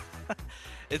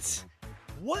 It's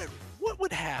what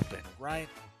would happen, right,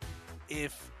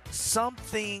 if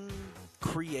something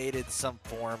created some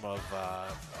form of a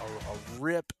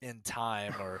rip in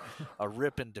time or a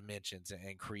rip in dimensions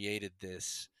and created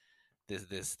this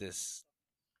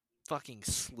fucking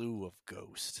slew of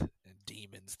ghosts and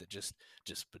demons that just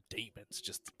demons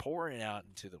just pouring out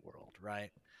into the world, right?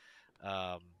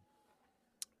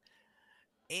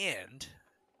 And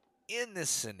in this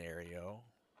scenario,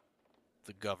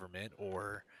 the government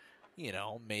or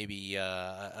maybe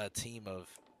a team of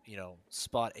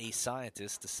spot A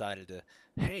scientists decided to,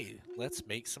 hey, let's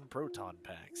make some proton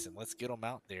packs and let's get them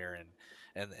out there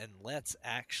and let's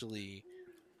actually,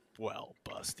 well,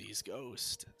 bust these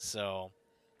ghosts. So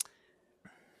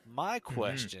my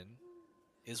question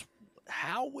is,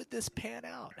 how would this pan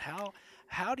out?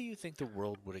 How do you think the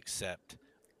world would accept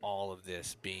all of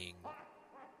this being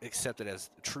accepted as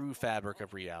true fabric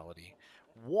of reality?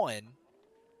 One,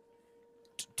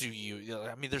 do you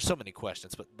I mean, there's so many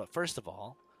questions, but first of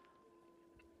all,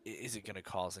 is it going to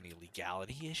cause any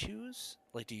legality issues?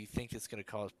 Like, do you think it's going to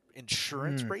cause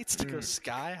insurance rates to go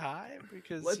sky high?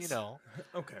 Because,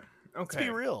 Okay. let's be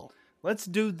real. Let's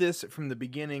do this from the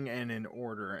beginning and in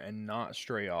order and not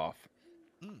stray off.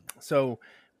 So,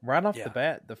 right off the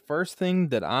bat, the first thing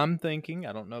that I'm thinking,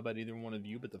 I don't know about either one of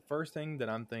you, but the first thing that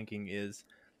I'm thinking is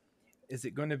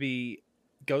it going to be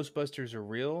Ghostbusters are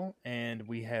real and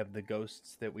we have the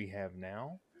ghosts that we have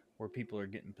now, where people are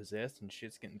getting possessed and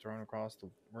shit's getting thrown across the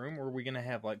room, or are we going to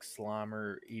have like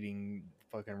Slimer eating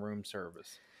fucking room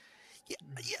service?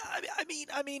 Yeah.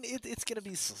 I mean, it's gonna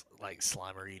be like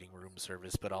Slimer eating room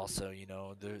service, but also,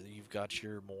 you've got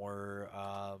your more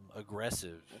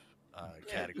aggressive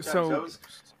category. So,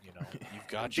 you've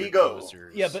got your Vigo.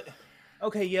 posers. Yeah, but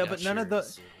okay, yeah, but none of the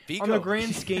Vigo. on the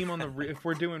grand scheme, if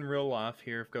we're doing real life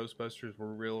here, if Ghostbusters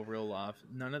were real life,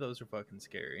 none of those are fucking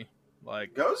scary.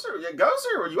 Like Gozer,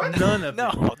 are you at none of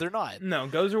them. No, they're not. No,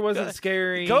 Gozer wasn't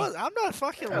scary. I'm not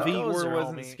fucking with Vigor Gozer,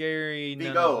 wasn't homie. scary. None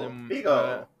Vigo, of them.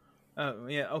 Vigo.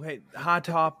 Yeah, okay. High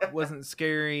Top wasn't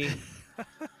scary.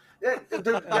 Yeah,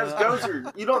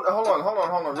 Gozer, you don't. Hold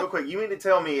on, real quick. You mean to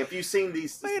tell me if you've seen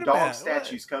these Wait a dog minute,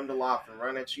 statues come to life and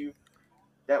run at you,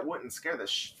 that wouldn't scare the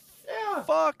Yeah.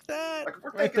 Fuck that. Like if we're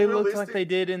If thinking they looked realistic, like they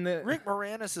did in the Rick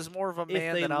Moranis is more of a if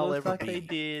man they than I'll looked ever like be. they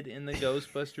did in the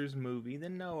Ghostbusters movie,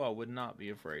 then no, I would not be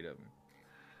afraid of them.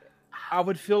 I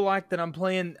would feel like that I'm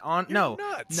playing on You're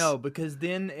nuts. no, because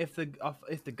then if the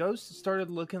ghost started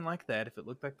looking like that, if it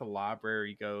looked like the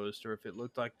library ghost, or if it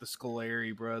looked like the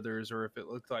Scoleri brothers, or if it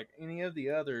looked like any of the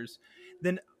others,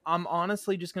 then I'm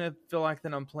honestly just gonna feel like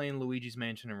that I'm playing Luigi's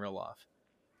Mansion in real life.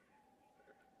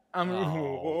 I'm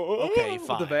okay, with the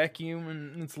fine. vacuum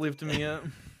and it's lifting me up.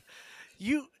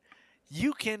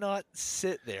 You cannot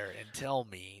sit there and tell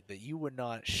me that you would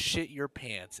not shit your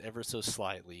pants ever so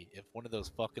slightly if one of those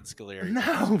fucking Scoleri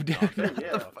No, dude, brothers not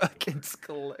yeah. the fucking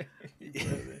Scoleri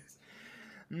brothers.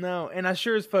 No, and I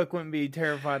sure as fuck wouldn't be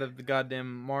terrified of the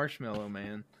goddamn Marshmallow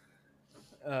Man.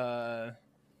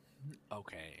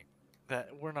 Okay. That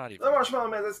we're not even the Marshmallow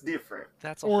Man, that's different.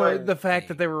 That's a Or whole the fact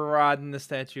that thing. they were riding the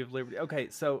Statue of Liberty. Okay,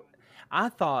 so I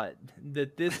thought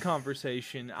that this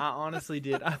conversation, I honestly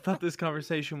did. I thought this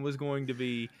conversation was going to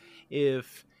be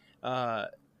if the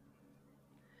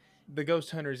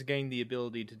ghost hunters gained the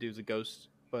ability to do the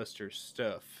Ghostbusters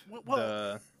stuff.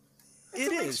 Well, It's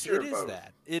It a is. mixture It of is both.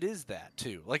 that. It is that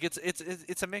too. Like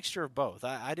it's a mixture of both.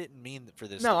 I didn't mean for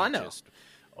this No, to be I know. just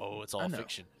it's I all know.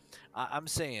 fiction. I'm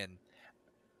saying,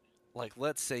 like,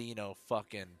 let's say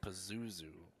fucking Pazuzu.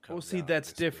 Well, Comes see, out of that's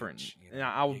this different. bitch, And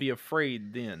I would be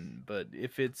afraid then. But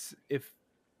if it's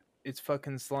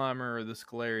fucking Slimer or the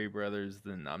Scoleri brothers,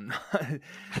 then I'm not.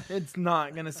 It's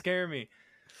not gonna scare me.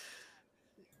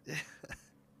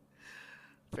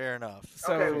 Fair enough.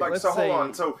 So Okay, like, let's so hold say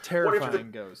on. So what if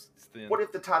terrifying ghosts. Then What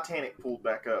if the Titanic pulled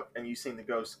back up and you seen the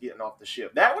ghost getting off the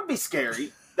ship? That would be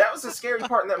scary. That was the scary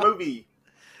part in that movie.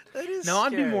 That is now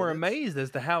I'd be scary. more That's- amazed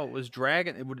as to how it was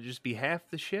dragging. Would it just be half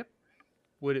the ship?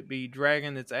 Would it be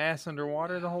dragging its ass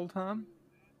underwater the whole time?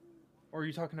 Or are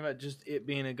you talking about just it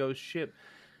being a ghost ship?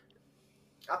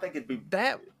 I think it'd be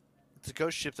That It's a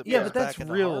ghost ship that yeah, puts but that's back in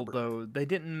the real harbor. though. They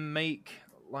didn't make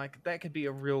like that could be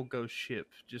a real ghost ship,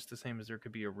 just the same as there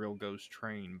could be a real ghost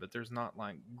train. But there's not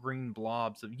like green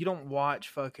blobs of. You don't watch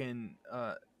fucking.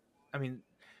 I mean,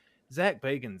 Zach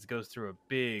Bagans goes through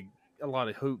a lot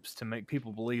of hoops to make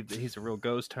people believe that he's a real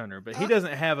ghost hunter, but he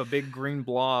doesn't have a big green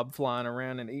blob flying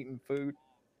around and eating food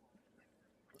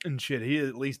and shit. He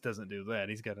at least doesn't do that.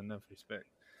 He's got enough respect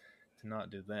to not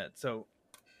do that. So,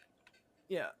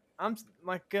 yeah, I'm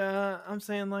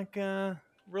saying like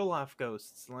real life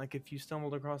ghosts. Like if you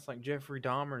stumbled across like Jeffrey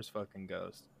Dahmer's fucking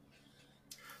ghost,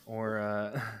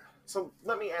 or So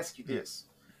let me ask you this.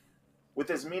 With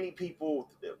as many people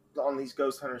on these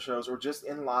ghost hunter shows or just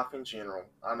in life in general,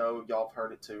 I know y'all have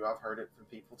heard it too. I've heard it from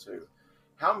people too.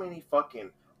 How many fucking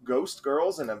ghost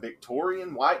girls in a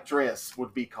Victorian white dress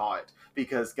would be caught?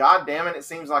 Because god damn it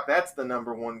seems like that's the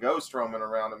number one ghost roaming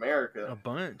around a America.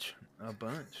 bunch. A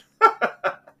bunch.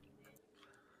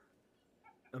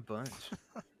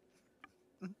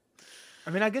 I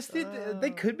mean, I guess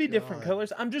they could be different God.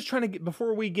 colors. I'm just trying to get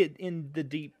before we get in the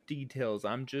deep details.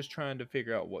 I'm just trying to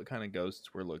figure out what kind of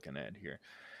ghosts we're looking at here.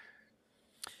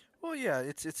 Well, yeah,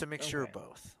 it's a mixture of Okay.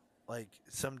 both. Like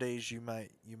some days you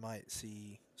might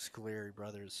see Scoleri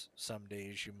brothers. Some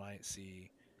days you might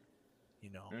see,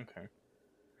 Okay.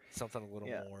 something a little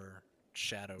Yeah. more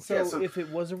shadow. So, Yeah, so- if it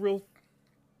was a real,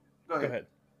 Go go ahead. ahead.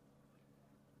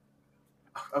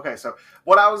 Okay, so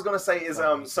what I was going to say is,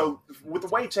 Oh, so with the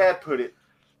way Chad put it,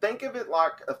 think of it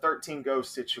like a 13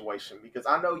 ghost situation, because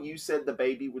I know you said the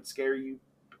baby would scare you,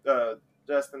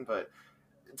 Justin, but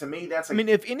to me that's I mean,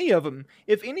 if any of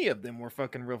them were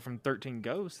fucking real from 13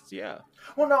 Ghosts, yeah.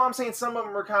 well, no, I'm saying some of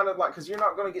them are kind of like, because you're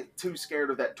not going to get too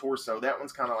scared of that torso. That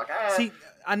one's kind of like, See,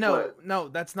 I know, but- no,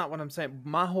 that's not what I'm saying.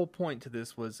 My whole point to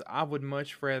this was I would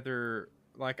much rather,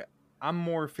 like, I'm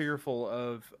more fearful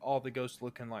of all the ghosts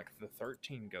looking like the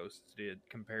 13 Ghosts did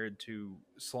compared to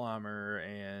Slimer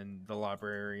and the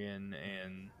Librarian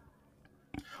and.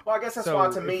 well, I guess that's So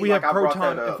why to if me, we like have I brought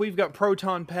proton, that up. if we've got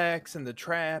proton packs and the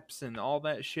traps and all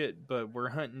that shit, but we're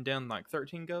hunting down like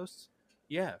 13 ghosts,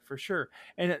 yeah, for sure.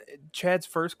 And Chad's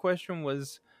first question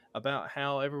was about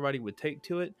how everybody would take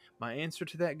to it. My answer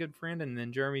to that, good friend, and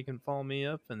then Jeremy can follow me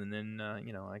up, and then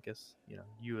I guess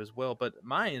you as well. But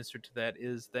my answer to that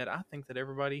is that I think that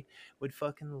everybody would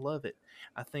fucking love it.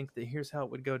 I think that here's how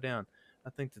it would go down. I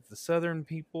think that the Southern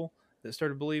people that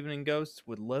started believing in ghosts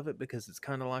would love it because it's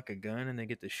kind of like a gun and they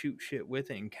get to shoot shit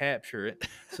with it and capture it.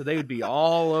 So they would be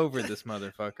all over this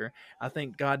motherfucker. I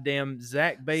think goddamn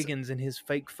Zach Bagans and his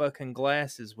fake fucking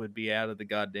glasses would be out of the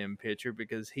goddamn picture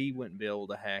because he wouldn't be able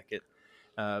to hack it.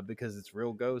 because it's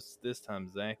real ghosts this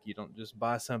time, Zach. You don't just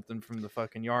buy something from the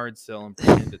fucking yard sale and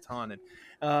pretend it's haunted.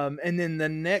 And then the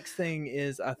next thing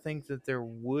is, I think that there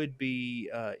would be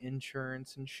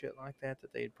insurance and shit like that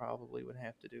they probably would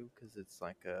have to do because it's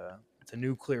like it's a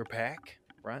nuclear pack,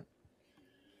 right?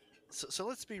 So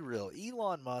let's be real.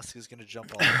 Elon Musk is going to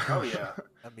jump on Oh this yeah.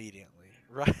 immediately,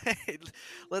 right?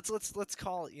 let's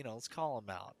call it. Let's call him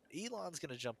out. Elon's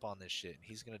going to jump on this shit. And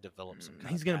he's going to develop some.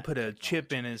 He's gonna put a patented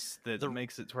chip in technology. that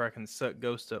makes it to where I can suck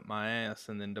ghosts up my ass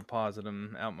and then deposit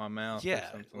them out my mouth. Yeah,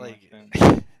 or something like that. and put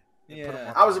 'em Yeah.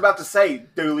 on I was the- about to say,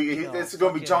 Dooley, You know, this is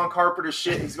going to be John fucking- Carpenter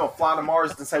shit. He's going to fly to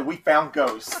Mars and say, "We found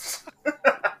ghosts."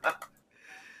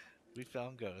 We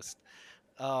found Ghost.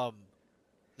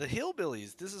 The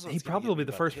hillbillies. This is what's He gonna probably get will me be the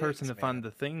about first Higgs, person to find man.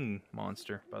 the thing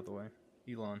monster. By the way,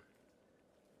 Elon.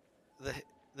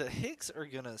 The Higgs are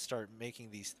gonna start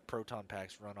making these proton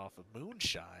packs run off of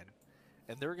moonshine,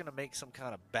 and they're gonna make some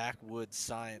kind of backwoods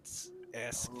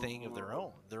science-esque thing of their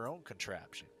own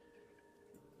contraption.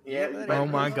 Yeah. Anybody but- Oh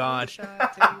my use God. moonshine,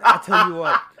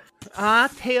 I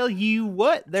tell you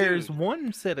what, there's Dude.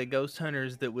 one set of ghost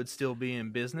hunters that would still be in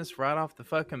business right off the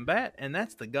fucking bat, and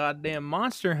that's the goddamn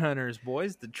monster hunters,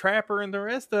 boys. The trapper and the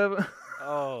rest of them.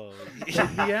 Oh,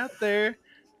 They'd be out there,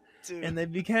 dude, and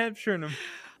they'd be capturing them.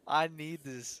 I need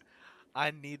this. I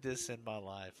need this in my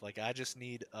life. Like, I just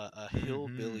need a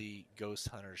hillbilly ghost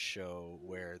hunter show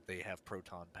where they have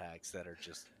proton packs that are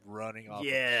just running off.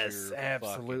 Yes, of pure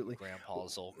absolutely. fucking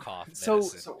Grandpa's old cough So,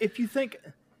 medicine. if you think,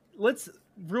 let's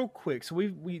real quick. So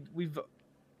we've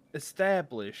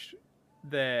established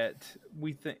that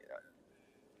we think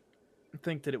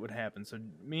that it would happen. So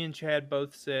me and Chad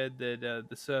both said that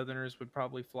the Southerners would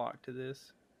probably flock to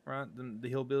this, right? The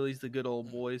hillbillies, the good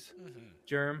old boys. Mhm.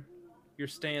 Jerem, your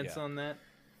stance Yeah. on that?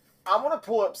 I want to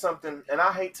pull up something, and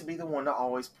I hate to be the one to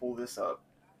always pull this up,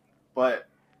 but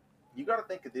you got to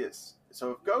think of this.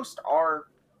 So if ghosts are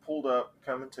pulled up,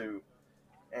 coming to,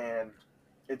 and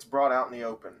it's brought out in the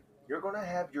open, you're going to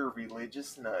have your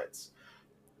religious nuts.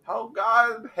 Oh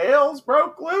God, hell's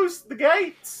broke loose. The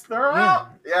gates, they're Yeah. out.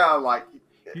 Yeah, like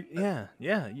Yeah.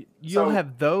 You'll So-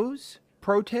 have those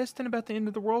protesting about the end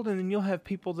of the world, and then you'll have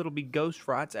people that'll be ghost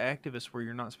rights activists where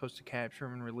you're not supposed to capture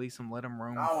them and release them, let them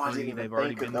roam Oh, I free. didn't even They've already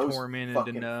think of been those tormented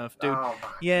fucking- enough, dude. oh my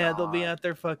Yeah, they'll be God. out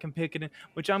there fucking picketing,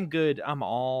 which I'm good. I'm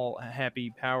all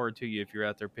happy power to you if you're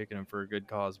out there picking them for a good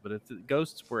cause. But if the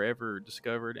ghosts were ever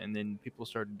discovered and then people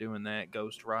started doing that,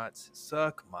 ghost rights,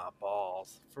 suck my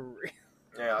balls. For real.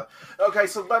 Yeah. Okay,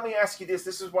 so let me ask you this.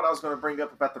 This is what I was going to bring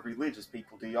up about the religious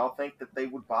people. Do y'all think that they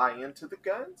would buy into the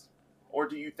guns? Or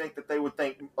do you think that they would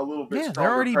think a little bit Yeah, they're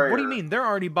stronger already. prayer? What do you mean? They're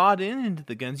already bought into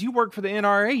the guns. You work for the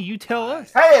NRA. You tell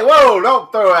us. Hey, whoa,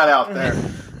 don't throw that out there.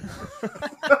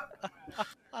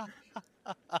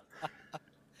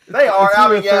 They are. I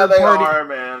Through mean, a yeah, they third-party- are,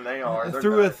 man. They are. They're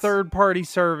Through a nuts. third-party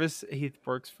service. He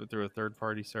works through a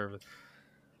third-party service.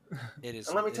 It is.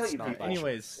 And let me tell it's you, not people. by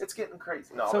Anyways. choice. It's getting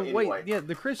crazy. No, So anyway. wait, yeah,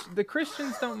 the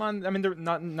Christians don't mind. I mean, they're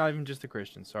not even just the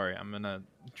Christians. Sorry, I'm gonna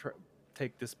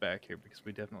take this back here because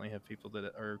we definitely have people that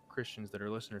are Christians that are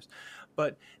listeners,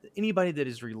 but anybody that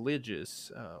is religious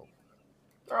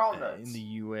They're all nuts. in the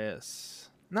U.S.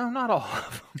 No, not all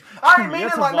of them. I ain't meaning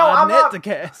That's a like no. wide I'm net not. to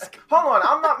cast. Hold on,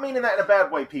 I'm not meaning that in a bad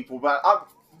way, people. But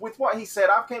with what he said,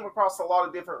 I've came across a lot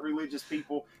of different religious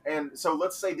people, and so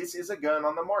let's say this is a gun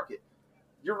on the market.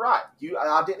 You're right.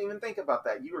 I didn't even think about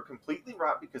that. You are completely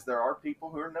right because there are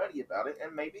people who are nutty about it,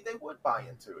 and maybe they would buy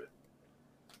into it.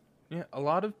 Yeah, a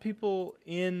lot of people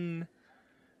in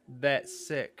that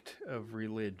sect of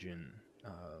religion,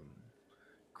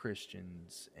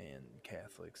 Christians and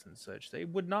Catholics and such, they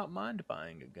would not mind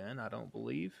buying a gun, I don't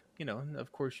believe. You know, and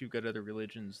of course, you've got other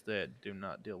religions that do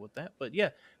not deal with that. But yeah,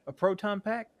 a proton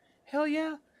pack, hell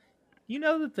yeah. You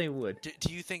know that they would.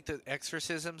 Do you think that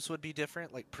exorcisms would be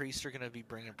different? Like priests are going to be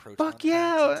bringing proton Fuck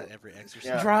yeah. packs into every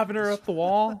exorcism. Yeah. Driving her up the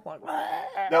wall. Like,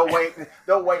 They'll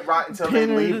wait right until they Pin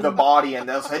her leave in the the- body, and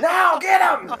they'll say, "Now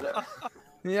get him."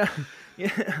 yeah.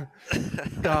 Yeah.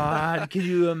 God, could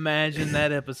you imagine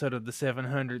that episode of the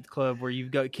 700th Club where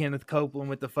you've got Kenneth Copeland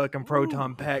with the fucking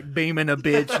proton pack beaming a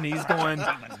bitch and he's going,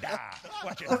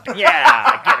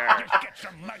 yeah, get her. Get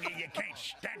some muggy, you can't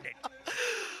stand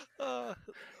it.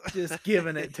 Just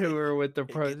giving it to her with the It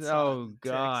gets hot oh in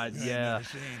God, Texas. yeah.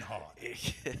 This ain't hot.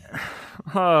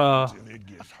 Oh, Till it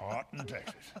gets hot in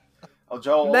Texas. Oh,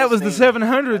 Joel that was the Osteen-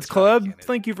 700th That's Club. right, Kenneth.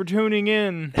 Thank you for tuning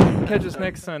in. Catch us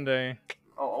next Sunday.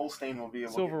 Oh, Olstein will be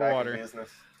able to Silver get back water. in business.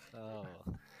 Oh.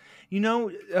 You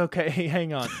know, okay,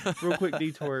 hang on. Real quick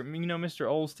detour. You know, Mr.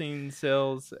 Olstein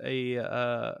sells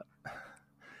a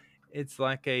it's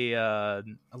like a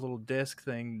little desk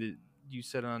thing that you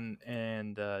sit on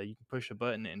and you can push a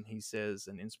button and he says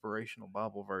an inspirational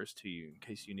Bible verse to you in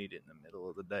case you need it in the middle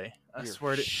of the day. I You're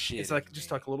swear it's like shitting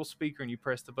just me. like a little speaker and you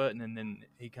press the button and then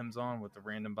he comes on with a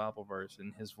random Bible verse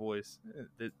in his voice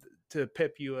to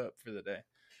pep you up for the day.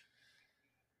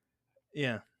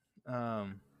 Yeah.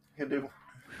 Can do.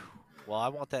 Well, I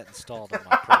want that installed on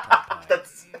my proton pack.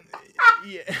 That's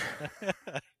Yeah.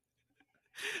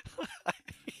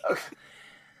 okay.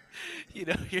 You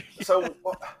know, So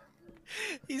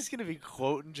he's gonna be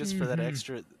quoting just for that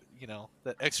extra,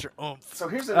 that extra oomph. so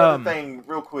here's another thing,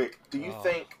 real quick. Do you Oh.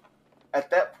 think at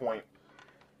that point,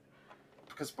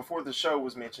 because before the show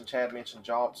was mentioned, Chad mentioned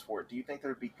jobs for it. Do you think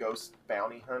there'd be ghost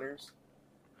bounty hunters?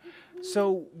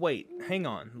 So wait, hang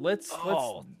on. Let's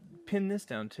Oh. pin this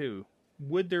down too.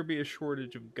 Would there be a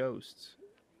shortage of ghosts?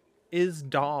 Is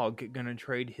Dog gonna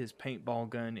trade his paintball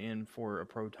gun in for a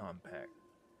proton pack?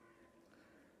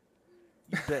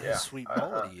 You bet Yeah, his sweet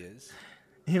mullet he is.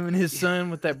 Him and his son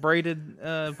with that braided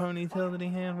ponytail that he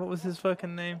had. What was his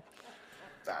fucking name?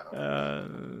 I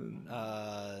don't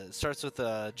know. Starts with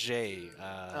a J.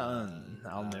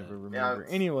 I'll never remember. yeah, it's-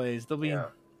 Anyways, they'll be yeah.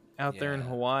 out there in Yeah,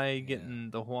 Hawaii yeah. getting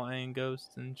the Hawaiian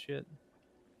ghosts and shit.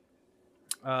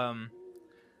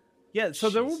 Yeah, so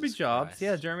there will be Jesus jobs. Christ.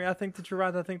 Yeah, Jeremy, I think that you're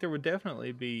right. I think there would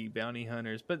definitely be bounty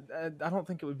hunters, but I don't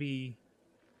think it would be.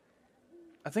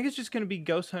 I think it's just going to be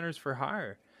ghost hunters for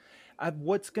hire.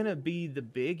 What's going to be the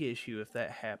big issue if that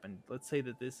happened? Let's say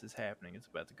that this is happening. It's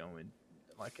about to go in,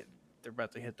 they're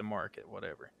about to hit the market,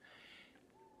 whatever.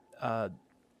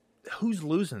 Who's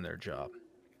losing their job?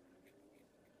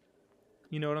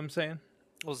 You know what I'm saying?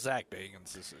 Well, Zach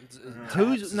Bagans is.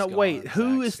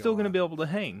 Who is still going to be able to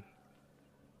hang?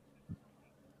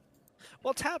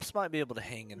 Well, Taps might be able to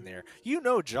hang in there. You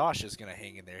know, Josh is going to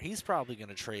hang in there. He's probably going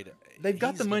to trade. They've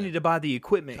got the money to buy the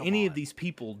equipment. Come Any of on. these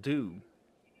people do.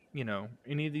 You know,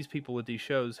 any of these people with these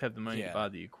shows have the money to Yeah. buy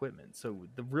the equipment. So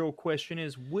the real question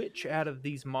is, which out of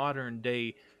these modern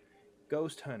day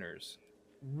ghost hunters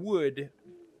would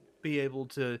be able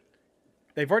to?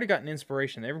 They've already gotten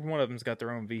inspiration. Every one of them's got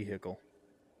their own vehicle.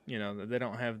 You know, they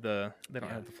don't have the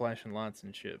have the flashing lights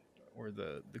and shit, or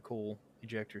the cool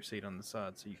ejector seat on the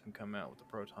side, so you can come out with the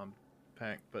proton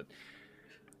pack. But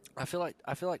I feel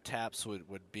like Taps would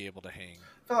be able to hang.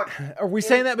 I feel like are we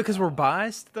saying that because we're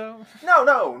biased, though?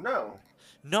 no.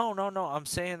 No. I'm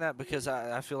saying that because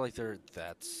I feel like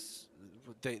that's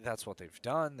what they've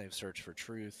done. They've searched for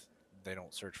truth. They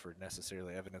don't search for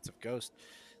necessarily evidence of ghost.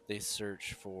 They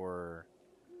search for.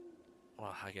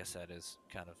 Well, I guess that is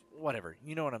kind of whatever.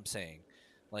 You know what I'm saying?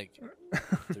 Like,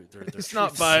 they're It's not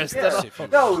truth biased seekers, at if you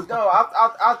No, will.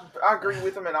 I agree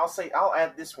with him, and I'll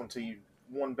add this one to you,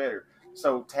 one better.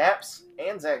 So Taps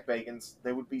and Zach Bagans,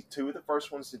 they would be two of the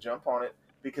first ones to jump on it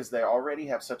because they already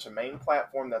have such a main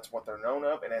platform. That's what they're known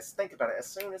of. And think about it, as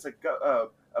soon as a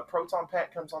proton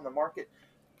pack comes on the market,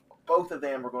 both of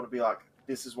them are going to be like,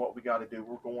 this is what we got to do.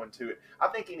 We're going to it. I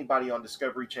think anybody on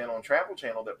Discovery Channel and Travel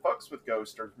Channel that fucks with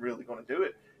ghosts are really going to do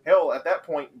it. Hell, at that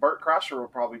point, Bert Kreischer will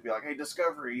probably be like, "Hey,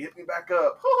 Discovery, hit me back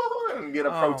up and get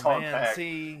a proton pack."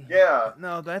 See, Yeah.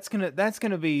 no, that's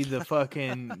gonna be the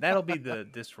fucking that'll be the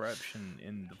disruption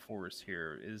in the force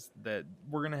here. Is that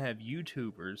we're gonna have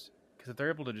YouTubers because if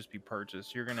they're able to just be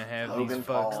purchased, you're gonna have Logan these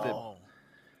fucks Paul.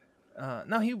 that.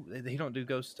 No, he don't do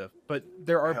ghost stuff, but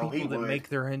there are Hell, he people that would. make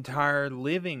their entire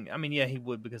living. I mean, yeah, he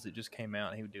would because it just came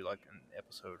out. He would do like an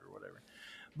episode or whatever.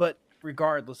 But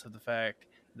regardless of the fact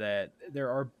that there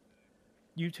are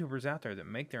YouTubers out there that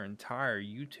make their entire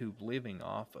YouTube living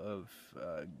off of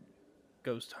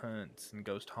ghost hunts and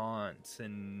ghost haunts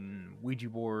and Ouija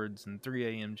boards and 3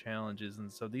 a.m. challenges,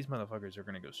 and so these motherfuckers are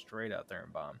going to go straight out there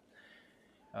and buy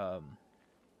them.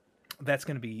 That's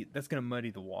going to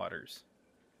muddy the waters.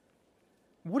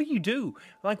 What do you do?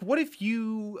 Like, what if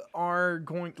you are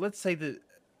going? Let's say that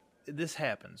this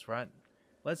happens, right?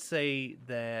 Let's say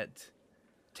that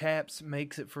Taps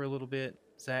makes it for a little bit.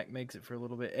 Zach makes it for a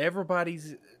little bit.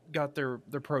 Everybody's got their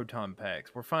proton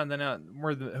packs. We're finding out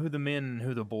who the men and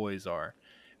who the boys are,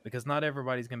 because not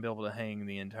everybody's gonna be able to hang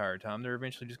the entire time. They're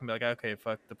eventually just gonna be like, okay,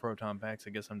 fuck the proton packs.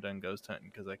 I guess I'm done ghost hunting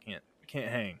because I can't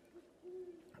hang.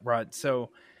 Right.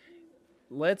 So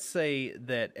let's say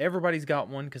that everybody's got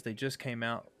one because they just came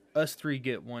out. Us three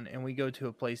get one, and we go to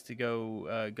a place to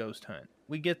go ghost hunt.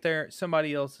 We get there,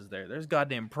 somebody else is there. There's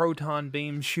goddamn proton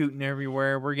beams shooting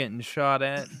everywhere. We're getting shot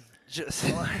at. Just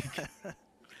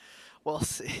well,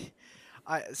 see,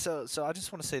 so I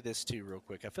just want to say this too, real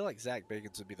quick. I feel like Zach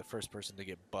Bagans would be the first person to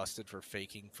get busted for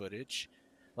faking footage.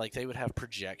 Like they would have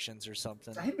projections or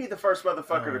something. He'd be the first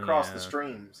motherfucker to cross the yeah.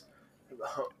 streams.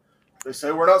 They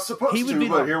say we're not supposed He would to, be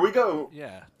but the- here we go.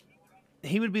 Yeah,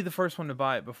 He would be the first one to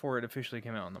buy it before it officially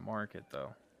came out on the market,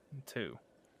 though, too.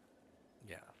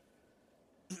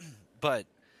 Yeah. But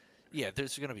yeah,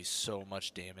 there's going to be so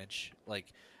much damage. Like,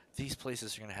 these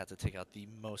places are going to have to take out the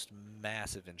most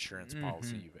massive insurance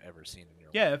policy you've ever seen in your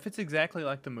life. Yeah, if it's exactly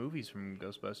like the movies from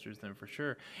Ghostbusters, then for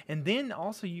sure. And then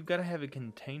also, you've got to have a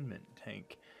containment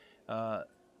tank.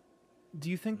 Do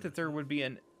you think that there would be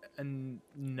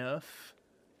enough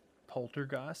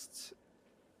poltergeists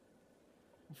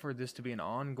for this to be an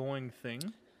ongoing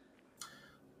thing?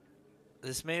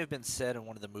 This may have been said in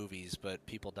one of the movies, but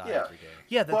people die Yeah. every day.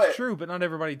 Yeah, that's true, but not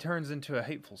everybody turns into a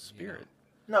hateful spirit.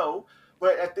 No,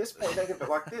 but at this point, think of it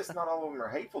like this. Not all of them are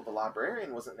hateful. The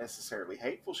librarian wasn't necessarily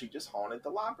hateful. She just haunted the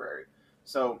library.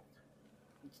 So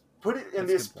put it in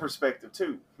this perspective,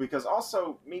 too. Because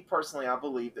also, me personally, I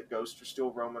believe that ghosts are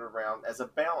still roaming around as a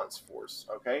balance force,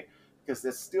 okay? Because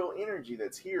there's still energy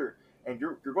that's here. And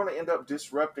you're going to end up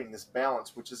disrupting this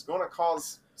balance, which is going to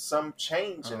cause some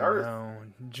change in Earth. No,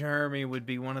 Jeremy would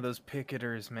be one of those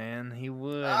picketers, man. He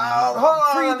would.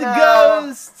 Free the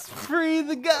ghosts! Free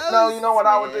the ghosts! No, you know what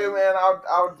I would do, man?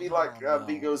 I would be like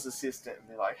Vigo's assistant and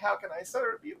be like, how can I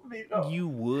serve you, Vigo? You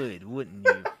would, wouldn't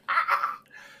you?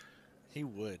 He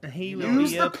would. He would use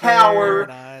be the up power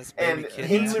there. and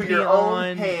He'd into be your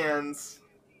own hands.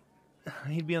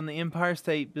 He'd be on the Empire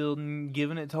State Building,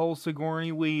 giving it to old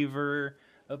Sigourney Weaver,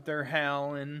 up there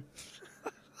howling.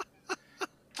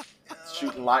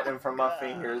 Shooting lightning from my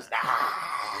fingers.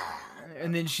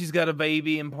 And then she's got a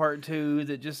baby in part 2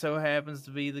 that just so happens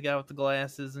to be the guy with the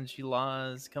glasses, and she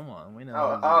lies. Come on, we know.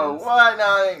 What?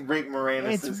 No, it ain't Rick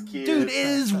Moranis' kid. Dude, it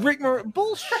is Rick Moranis.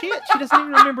 Bullshit. She doesn't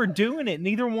even remember doing it.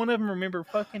 Neither one of them remember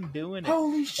fucking doing it.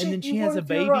 Holy shit! And then she has a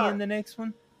baby in the next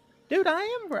one. Dude, I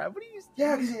am, bro. What are you?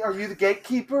 Yeah, are you the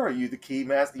gatekeeper? Are you the key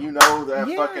master? You know that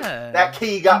fucking Yeah. that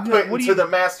key got put into the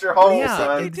master hole, Yeah,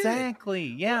 son. exactly.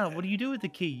 Yeah, what do you do with the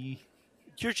key?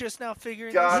 You're just now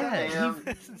figuring God this out.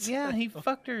 damn. He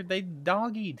fucked her. They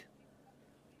doggied.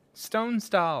 Stone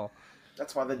style.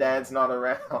 That's why the dad's not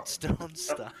around. Stone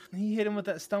stuff. He hit him with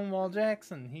that Stonewall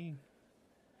Jackson. He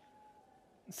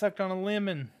sucked on a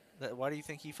lemon. Why do you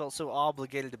think he felt so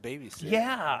obligated to babysit?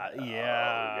 Yeah. Oh,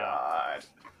 God.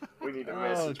 We need to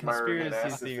message Murray and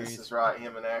ask if this is right,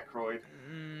 him and Aykroyd.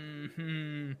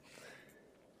 Mm-hmm.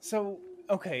 So,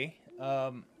 okay.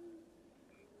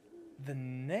 The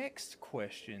next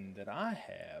question that I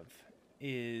have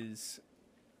is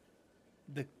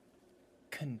the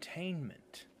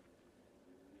containment.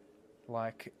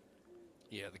 Like...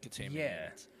 Yeah, the containment Yeah.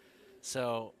 units.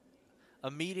 So,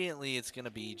 immediately it's going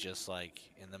to be just like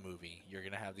in the movie. You're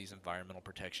going to have these environmental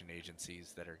protection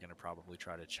agencies that are going to probably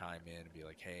try to chime in and be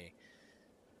like, hey,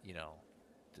 you know,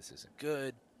 this isn't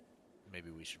good.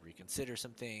 Maybe we should reconsider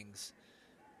some things.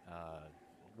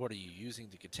 What are you using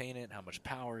to contain it? How much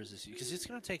power is this? Because it's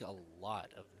going to take a lot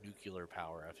of nuclear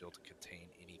power, I feel, to contain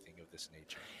anything of this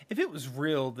nature. If it was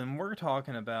real, then we're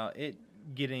talking about it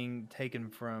getting taken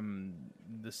from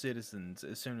the citizens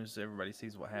as soon as everybody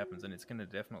sees what happens, and it's going to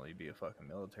definitely be a fucking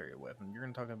military weapon. You're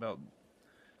going to talk about...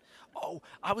 Oh,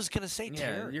 I was going to say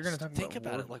terrorists. You're going to talk Think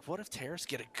about about it. Like, what if terrorists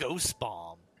get a ghost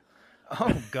bomb?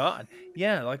 Oh God,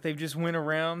 yeah, like they've just went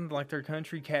around like their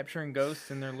country capturing ghosts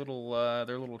in their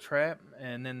little trap,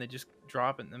 and then they just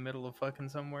drop it in the middle of fucking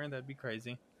somewhere. That'd be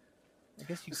crazy. I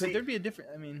guess you could. There'd be a different.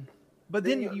 I mean, but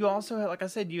then you also have, like I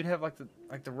said, you'd have like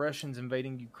the Russians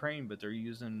invading Ukraine, but they're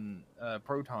using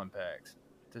proton packs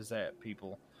to zap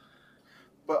people.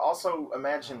 But also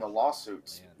imagine the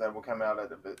lawsuits that will come out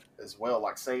of it as well.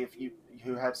 Like, say if you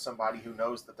have somebody who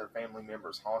knows that their family member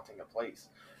is haunting a place,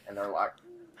 and they're like,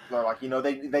 you know,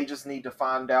 they just need to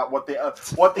find out what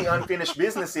the unfinished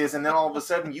business is, and then all of a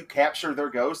sudden you capture their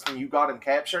ghost and you got them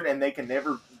captured, and they can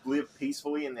never live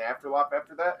peacefully in the afterlife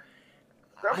after that.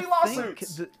 There'll be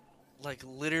lawsuits. Like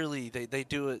literally, they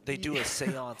do a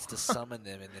seance to summon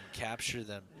them and then capture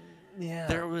them. Yeah,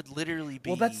 there would literally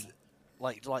be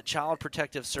like Child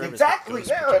Protective Service. Exactly.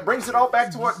 Yeah, it brings it all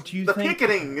back to what the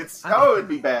picketing. It'd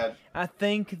be bad. I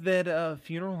think that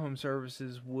funeral home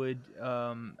services would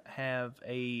have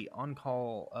a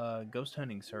on-call ghost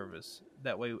hunting service.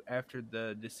 That way, after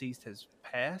the deceased has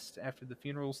passed, after the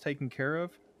funeral's taken care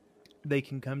of, they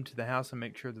can come to the house and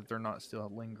make sure that they're not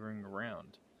still lingering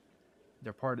around.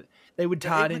 They're part of. They would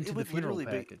tie it into the funeral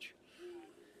package.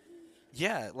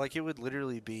 Yeah, like it would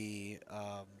literally be.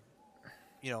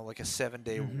 You know, like a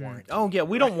 7-day warranty. Oh, yeah,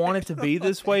 we don't want it to be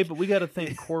this way, but we got to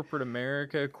think corporate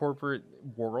America, corporate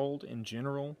world in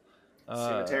general.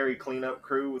 Cemetery cleanup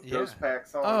crew with ghost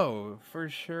packs on. Oh, for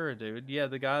sure, dude. Yeah,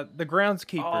 the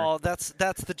groundskeeper. Oh, that's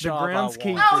the job. The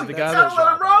groundskeeper, I want. the guy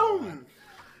that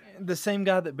the same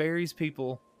guy that buries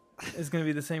people is going to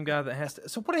be the same guy that has to.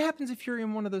 So what happens if you're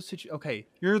in one of those situations? Okay,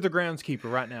 you're the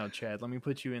groundskeeper right now, Chad. Let me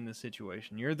put you in this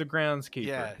situation. You're the groundskeeper.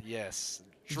 Yeah, yes.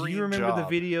 Do you remember the job.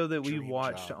 video that we Dream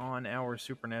watched job. on our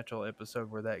Supernatural episode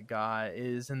where that guy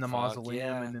is in the Fuck mausoleum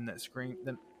yeah. and then that scream?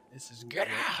 Then this is get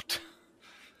out.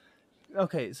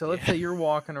 Okay, so let's Yeah. say you're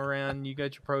walking around, you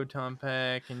got your proton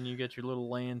pack, and you got your little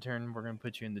lantern. We're gonna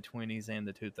put you in the 20s and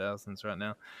the 2000s right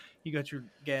now. You got your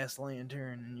gas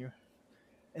lantern,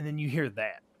 and then you hear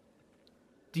that.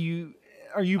 Are you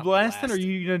I'm blasting? Or are blasting.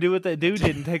 you gonna do what that dude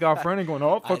did and take off running, going,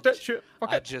 "Oh, fuck that shit, fuck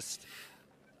I it." just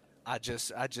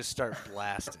start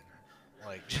blasting.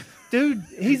 Like, Dude,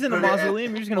 he's in a Put it at-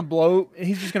 mausoleum. He's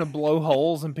just gonna blow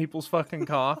holes in people's fucking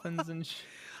coffins and shit.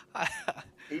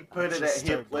 He put it just at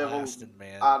hip start level, blasting,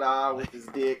 man. eye to eye with Like- his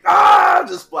dick.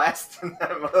 Just blasting that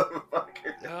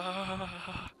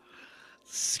motherfucker.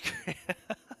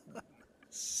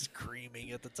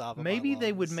 Screaming at the top of Maybe my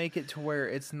they would lungs. make it to where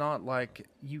it's not like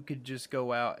you could just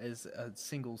go out as a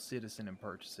single citizen and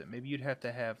purchase it. Maybe you'd have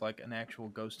to have like an actual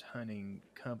ghost hunting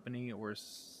company or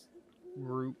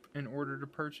group in order to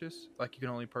purchase. Like you can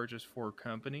only purchase for a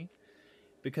company.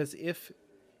 Because if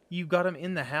you got them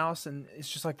in the house and it's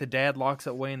just like the dad locks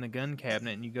it away in the gun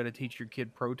cabinet and you got to teach your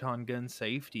kid proton gun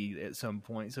safety at some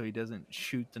point so he doesn't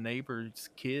shoot the neighbor's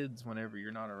kids whenever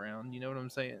you're not around. You know what I'm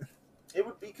saying? It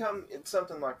would become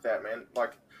something like that, man.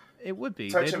 Like, It would be.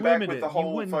 Touching They'd back limit with it. the You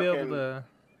whole wouldn't be able fucking- to.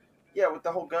 yeah, with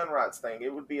the whole gun rights thing,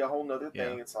 it would be a whole nother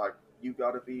thing. Yeah. It's like, you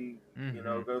got to be, you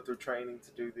know, Mhm. go through training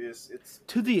to do this. It's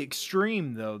To the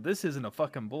extreme, though. This isn't a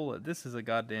fucking bullet. This is a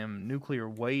goddamn nuclear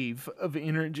wave of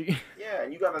energy. yeah,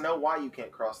 and you got to know why you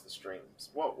can't cross the streams.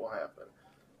 What will happen?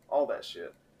 All that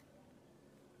shit.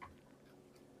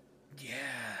 Yeah,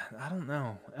 I don't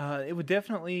know. It would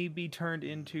definitely be turned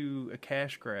into a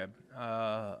cash grab.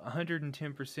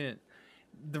 110%.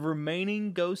 The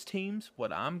remaining ghost teams,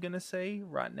 what I'm going to say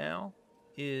right now,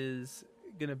 is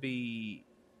going to be...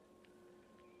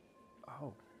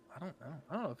 Oh, I don't know.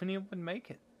 I don't know if anyone would make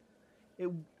it.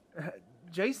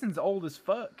 Jason's old as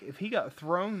fuck. If he got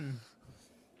thrown,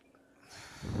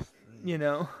 you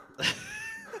know...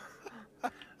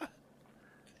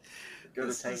 Go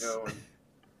This to is- Tango and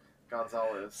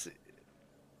Gonzalez.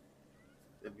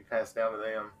 It'd be passed down to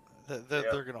them.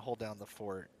 They're gonna hold down the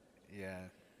fort. Yeah.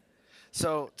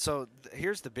 So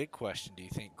here's the big question: do you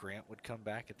think Grant would come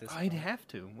back at this I'd point? have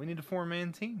to. We need a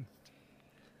 4-man team.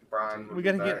 Brian would We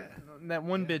be got to back. get that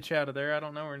one bitch out of there. I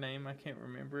don't know her name. I can't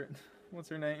remember it. What's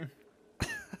her name?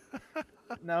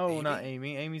 No, not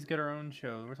Amy. Amy's got her own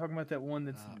show. We're talking about that one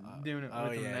that's doing it Oh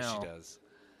with him yeah, now. she does.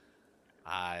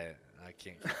 I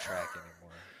can't keep track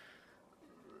anymore.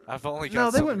 I've only got.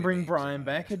 No, they so wouldn't many bring names in Brian my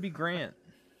back. head. It'd be Grant.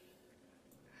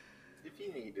 If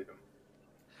you needed him.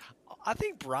 I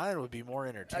think Brian would be more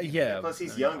entertaining. Yeah. Plus,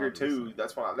 he's I mean, younger obviously. too.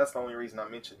 That's the only reason I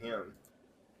mentioned him.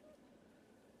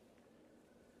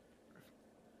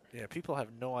 Yeah, people have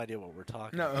no idea what we're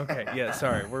talking No, about. okay. Yeah,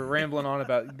 sorry. We're rambling on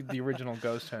about the original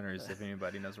Ghost Hunters, if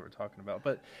anybody knows what we're talking about.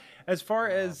 But as far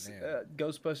Oh, as man.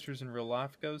 Ghostbusters in real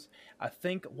life goes, I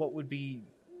think what would be...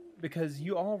 Because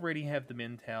you already have the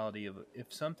mentality of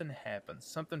if something happens,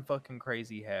 something fucking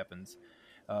crazy happens,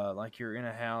 like you're in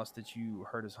a house that you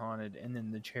heard is haunted and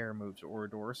then the chair moves or a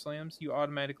door slams, you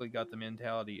automatically got the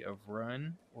mentality of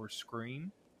run or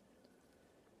scream.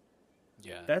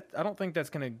 Yeah. That I don't think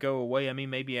that's going to go away. I mean,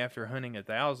 maybe after hunting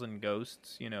 1,000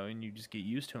 ghosts, you know, and you just get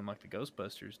used to them like the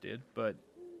Ghostbusters did. But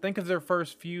think of their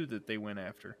first few that they went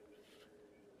after.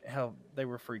 How they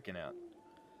were freaking out.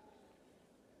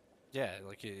 Yeah,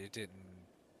 like it didn't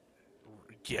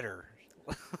get her.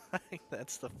 Like,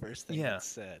 that's the first thing Yeah. it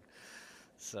said.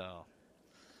 So,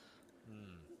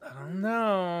 I don't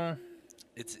know.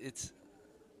 it's.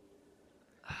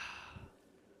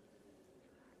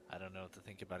 I don't know what to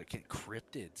think about it.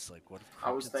 Cryptids, like what? If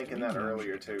I was cryptids thinking can that be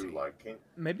earlier captured too. and Like,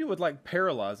 Maybe it would like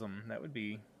paralyze them. That would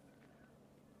be.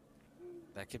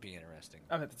 that could be interesting.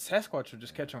 I mean, the Sasquatch would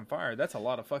just catch on fire. That's a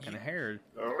lot of fucking hair.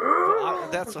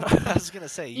 That's what I was gonna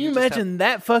say. You just have imagine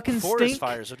that fucking forest stink?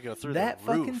 fires would go through That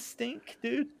the roof. fucking stink,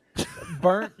 dude.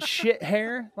 Burnt shit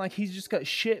hair. Like he's just got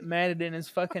shit matted in his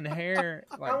fucking hair.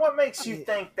 Like, now what makes you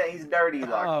think that he's dirty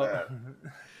like oh, that?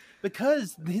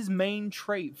 Because his main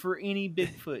trait for any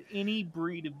Bigfoot, any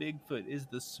breed of Bigfoot, is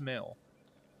the smell.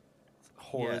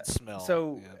 Horrid Yeah. smell.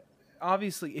 So, yeah.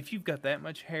 obviously, if you've got that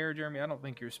much hair, Jeremy, I don't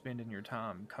think you're spending your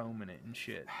time combing it and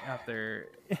shit out there.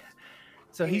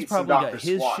 So He he's needs some probably got Dr.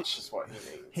 his Swatch shit. is what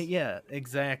he needs. Yeah,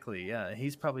 exactly. Yeah,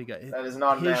 he's probably got That is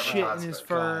not an his shit in his advertisement.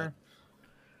 fur. God.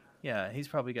 Yeah, he's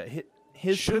probably got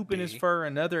his Should poop in his be. fur,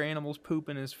 another animal's poop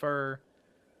in his fur,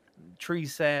 tree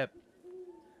sap.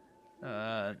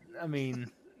 I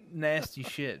mean, nasty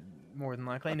shit, more than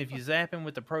likely. And if you zap him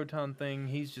with the proton thing,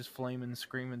 he's just flaming,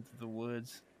 screaming through the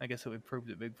woods. I guess it would prove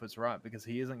that Bigfoot's right, because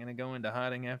he isn't going to go into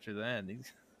hiding after that.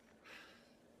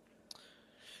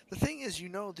 The thing is,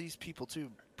 these people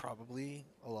too, probably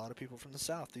a lot of people from the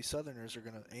South, these Southerners are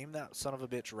going to aim that son of a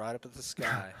bitch right up at the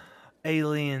sky.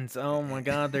 Aliens. Oh my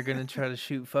god, they're going to try to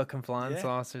shoot fucking flying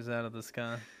saucers out of the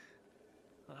sky.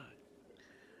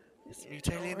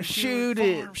 Shoot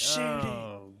it!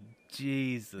 Oh,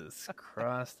 Jesus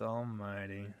Christ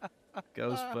almighty.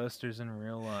 Ghostbusters in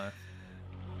real life.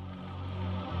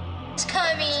 It's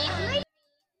coming. Leave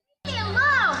me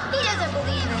alone. He doesn't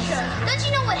believe in shows. Don't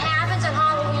you know what happens on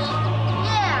Halloween?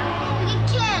 Yeah, we get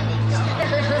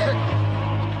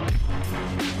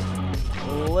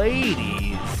candy.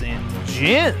 Ladies and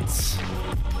gents,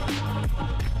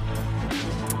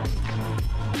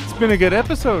 it's been a good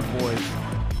episode, boys. It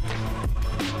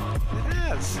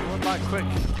has. It went by quick.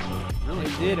 Really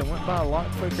It did. It went by a lot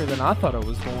quicker than I thought it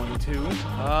was going to.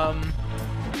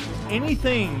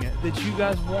 Anything that you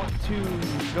guys want to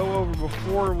go over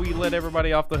before we let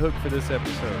everybody off the hook for this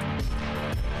episode?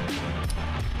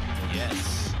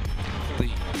 Yes.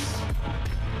 Please.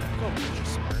 Go purchase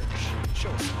some merch. Show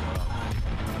us some love.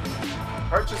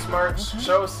 Purchase merch,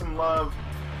 show us some love.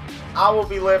 I will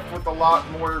be left with a lot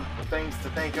more things to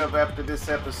think of after this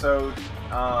episode.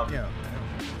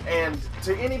 And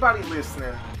to anybody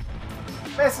listening,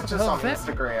 message us on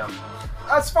Instagram.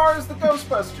 As far as the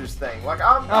Ghostbusters thing, like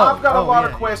I've got a lot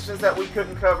of questions that we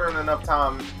couldn't cover in enough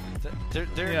time.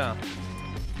 Yeah.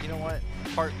 You know what?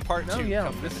 Part No, two.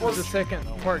 yeah. This was the second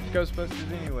part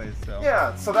Ghostbusters anyways, so.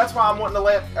 Yeah, so that's why I'm wanting to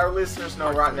let our listeners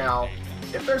know right now.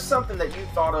 If there's something that you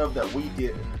thought of that we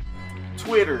didn't,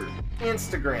 Twitter,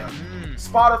 Instagram,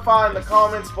 Spotify in the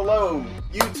comments below,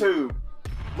 YouTube,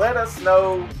 let us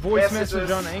know. Voice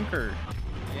message on Anchor.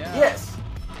 Yeah. Yes.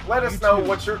 Let us know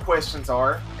what your questions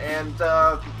are, and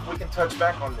we can touch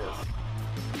back on this.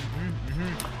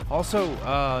 Also,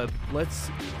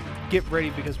 let's get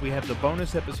ready, because we have the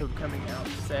bonus episode coming out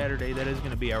Saturday. That is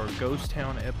going to be our Ghost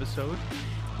Town episode.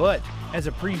 But as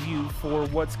a preview for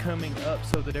what's coming up,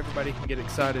 so that everybody can get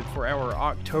excited for our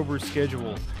October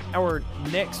schedule, our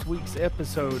next week's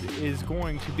episode is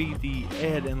going to be the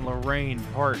Ed and Lorraine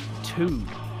Part 2.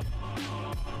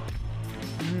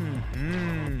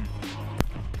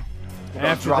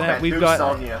 After that, we've got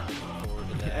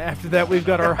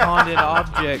our haunted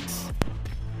objects,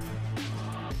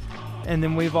 and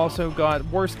then we've also got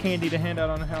worst candy to hand out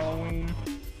on Halloween,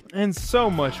 and so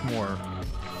much more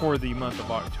for the month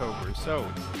of October. So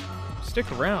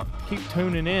stick around, keep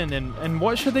tuning in, and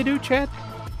what should they do, Chad?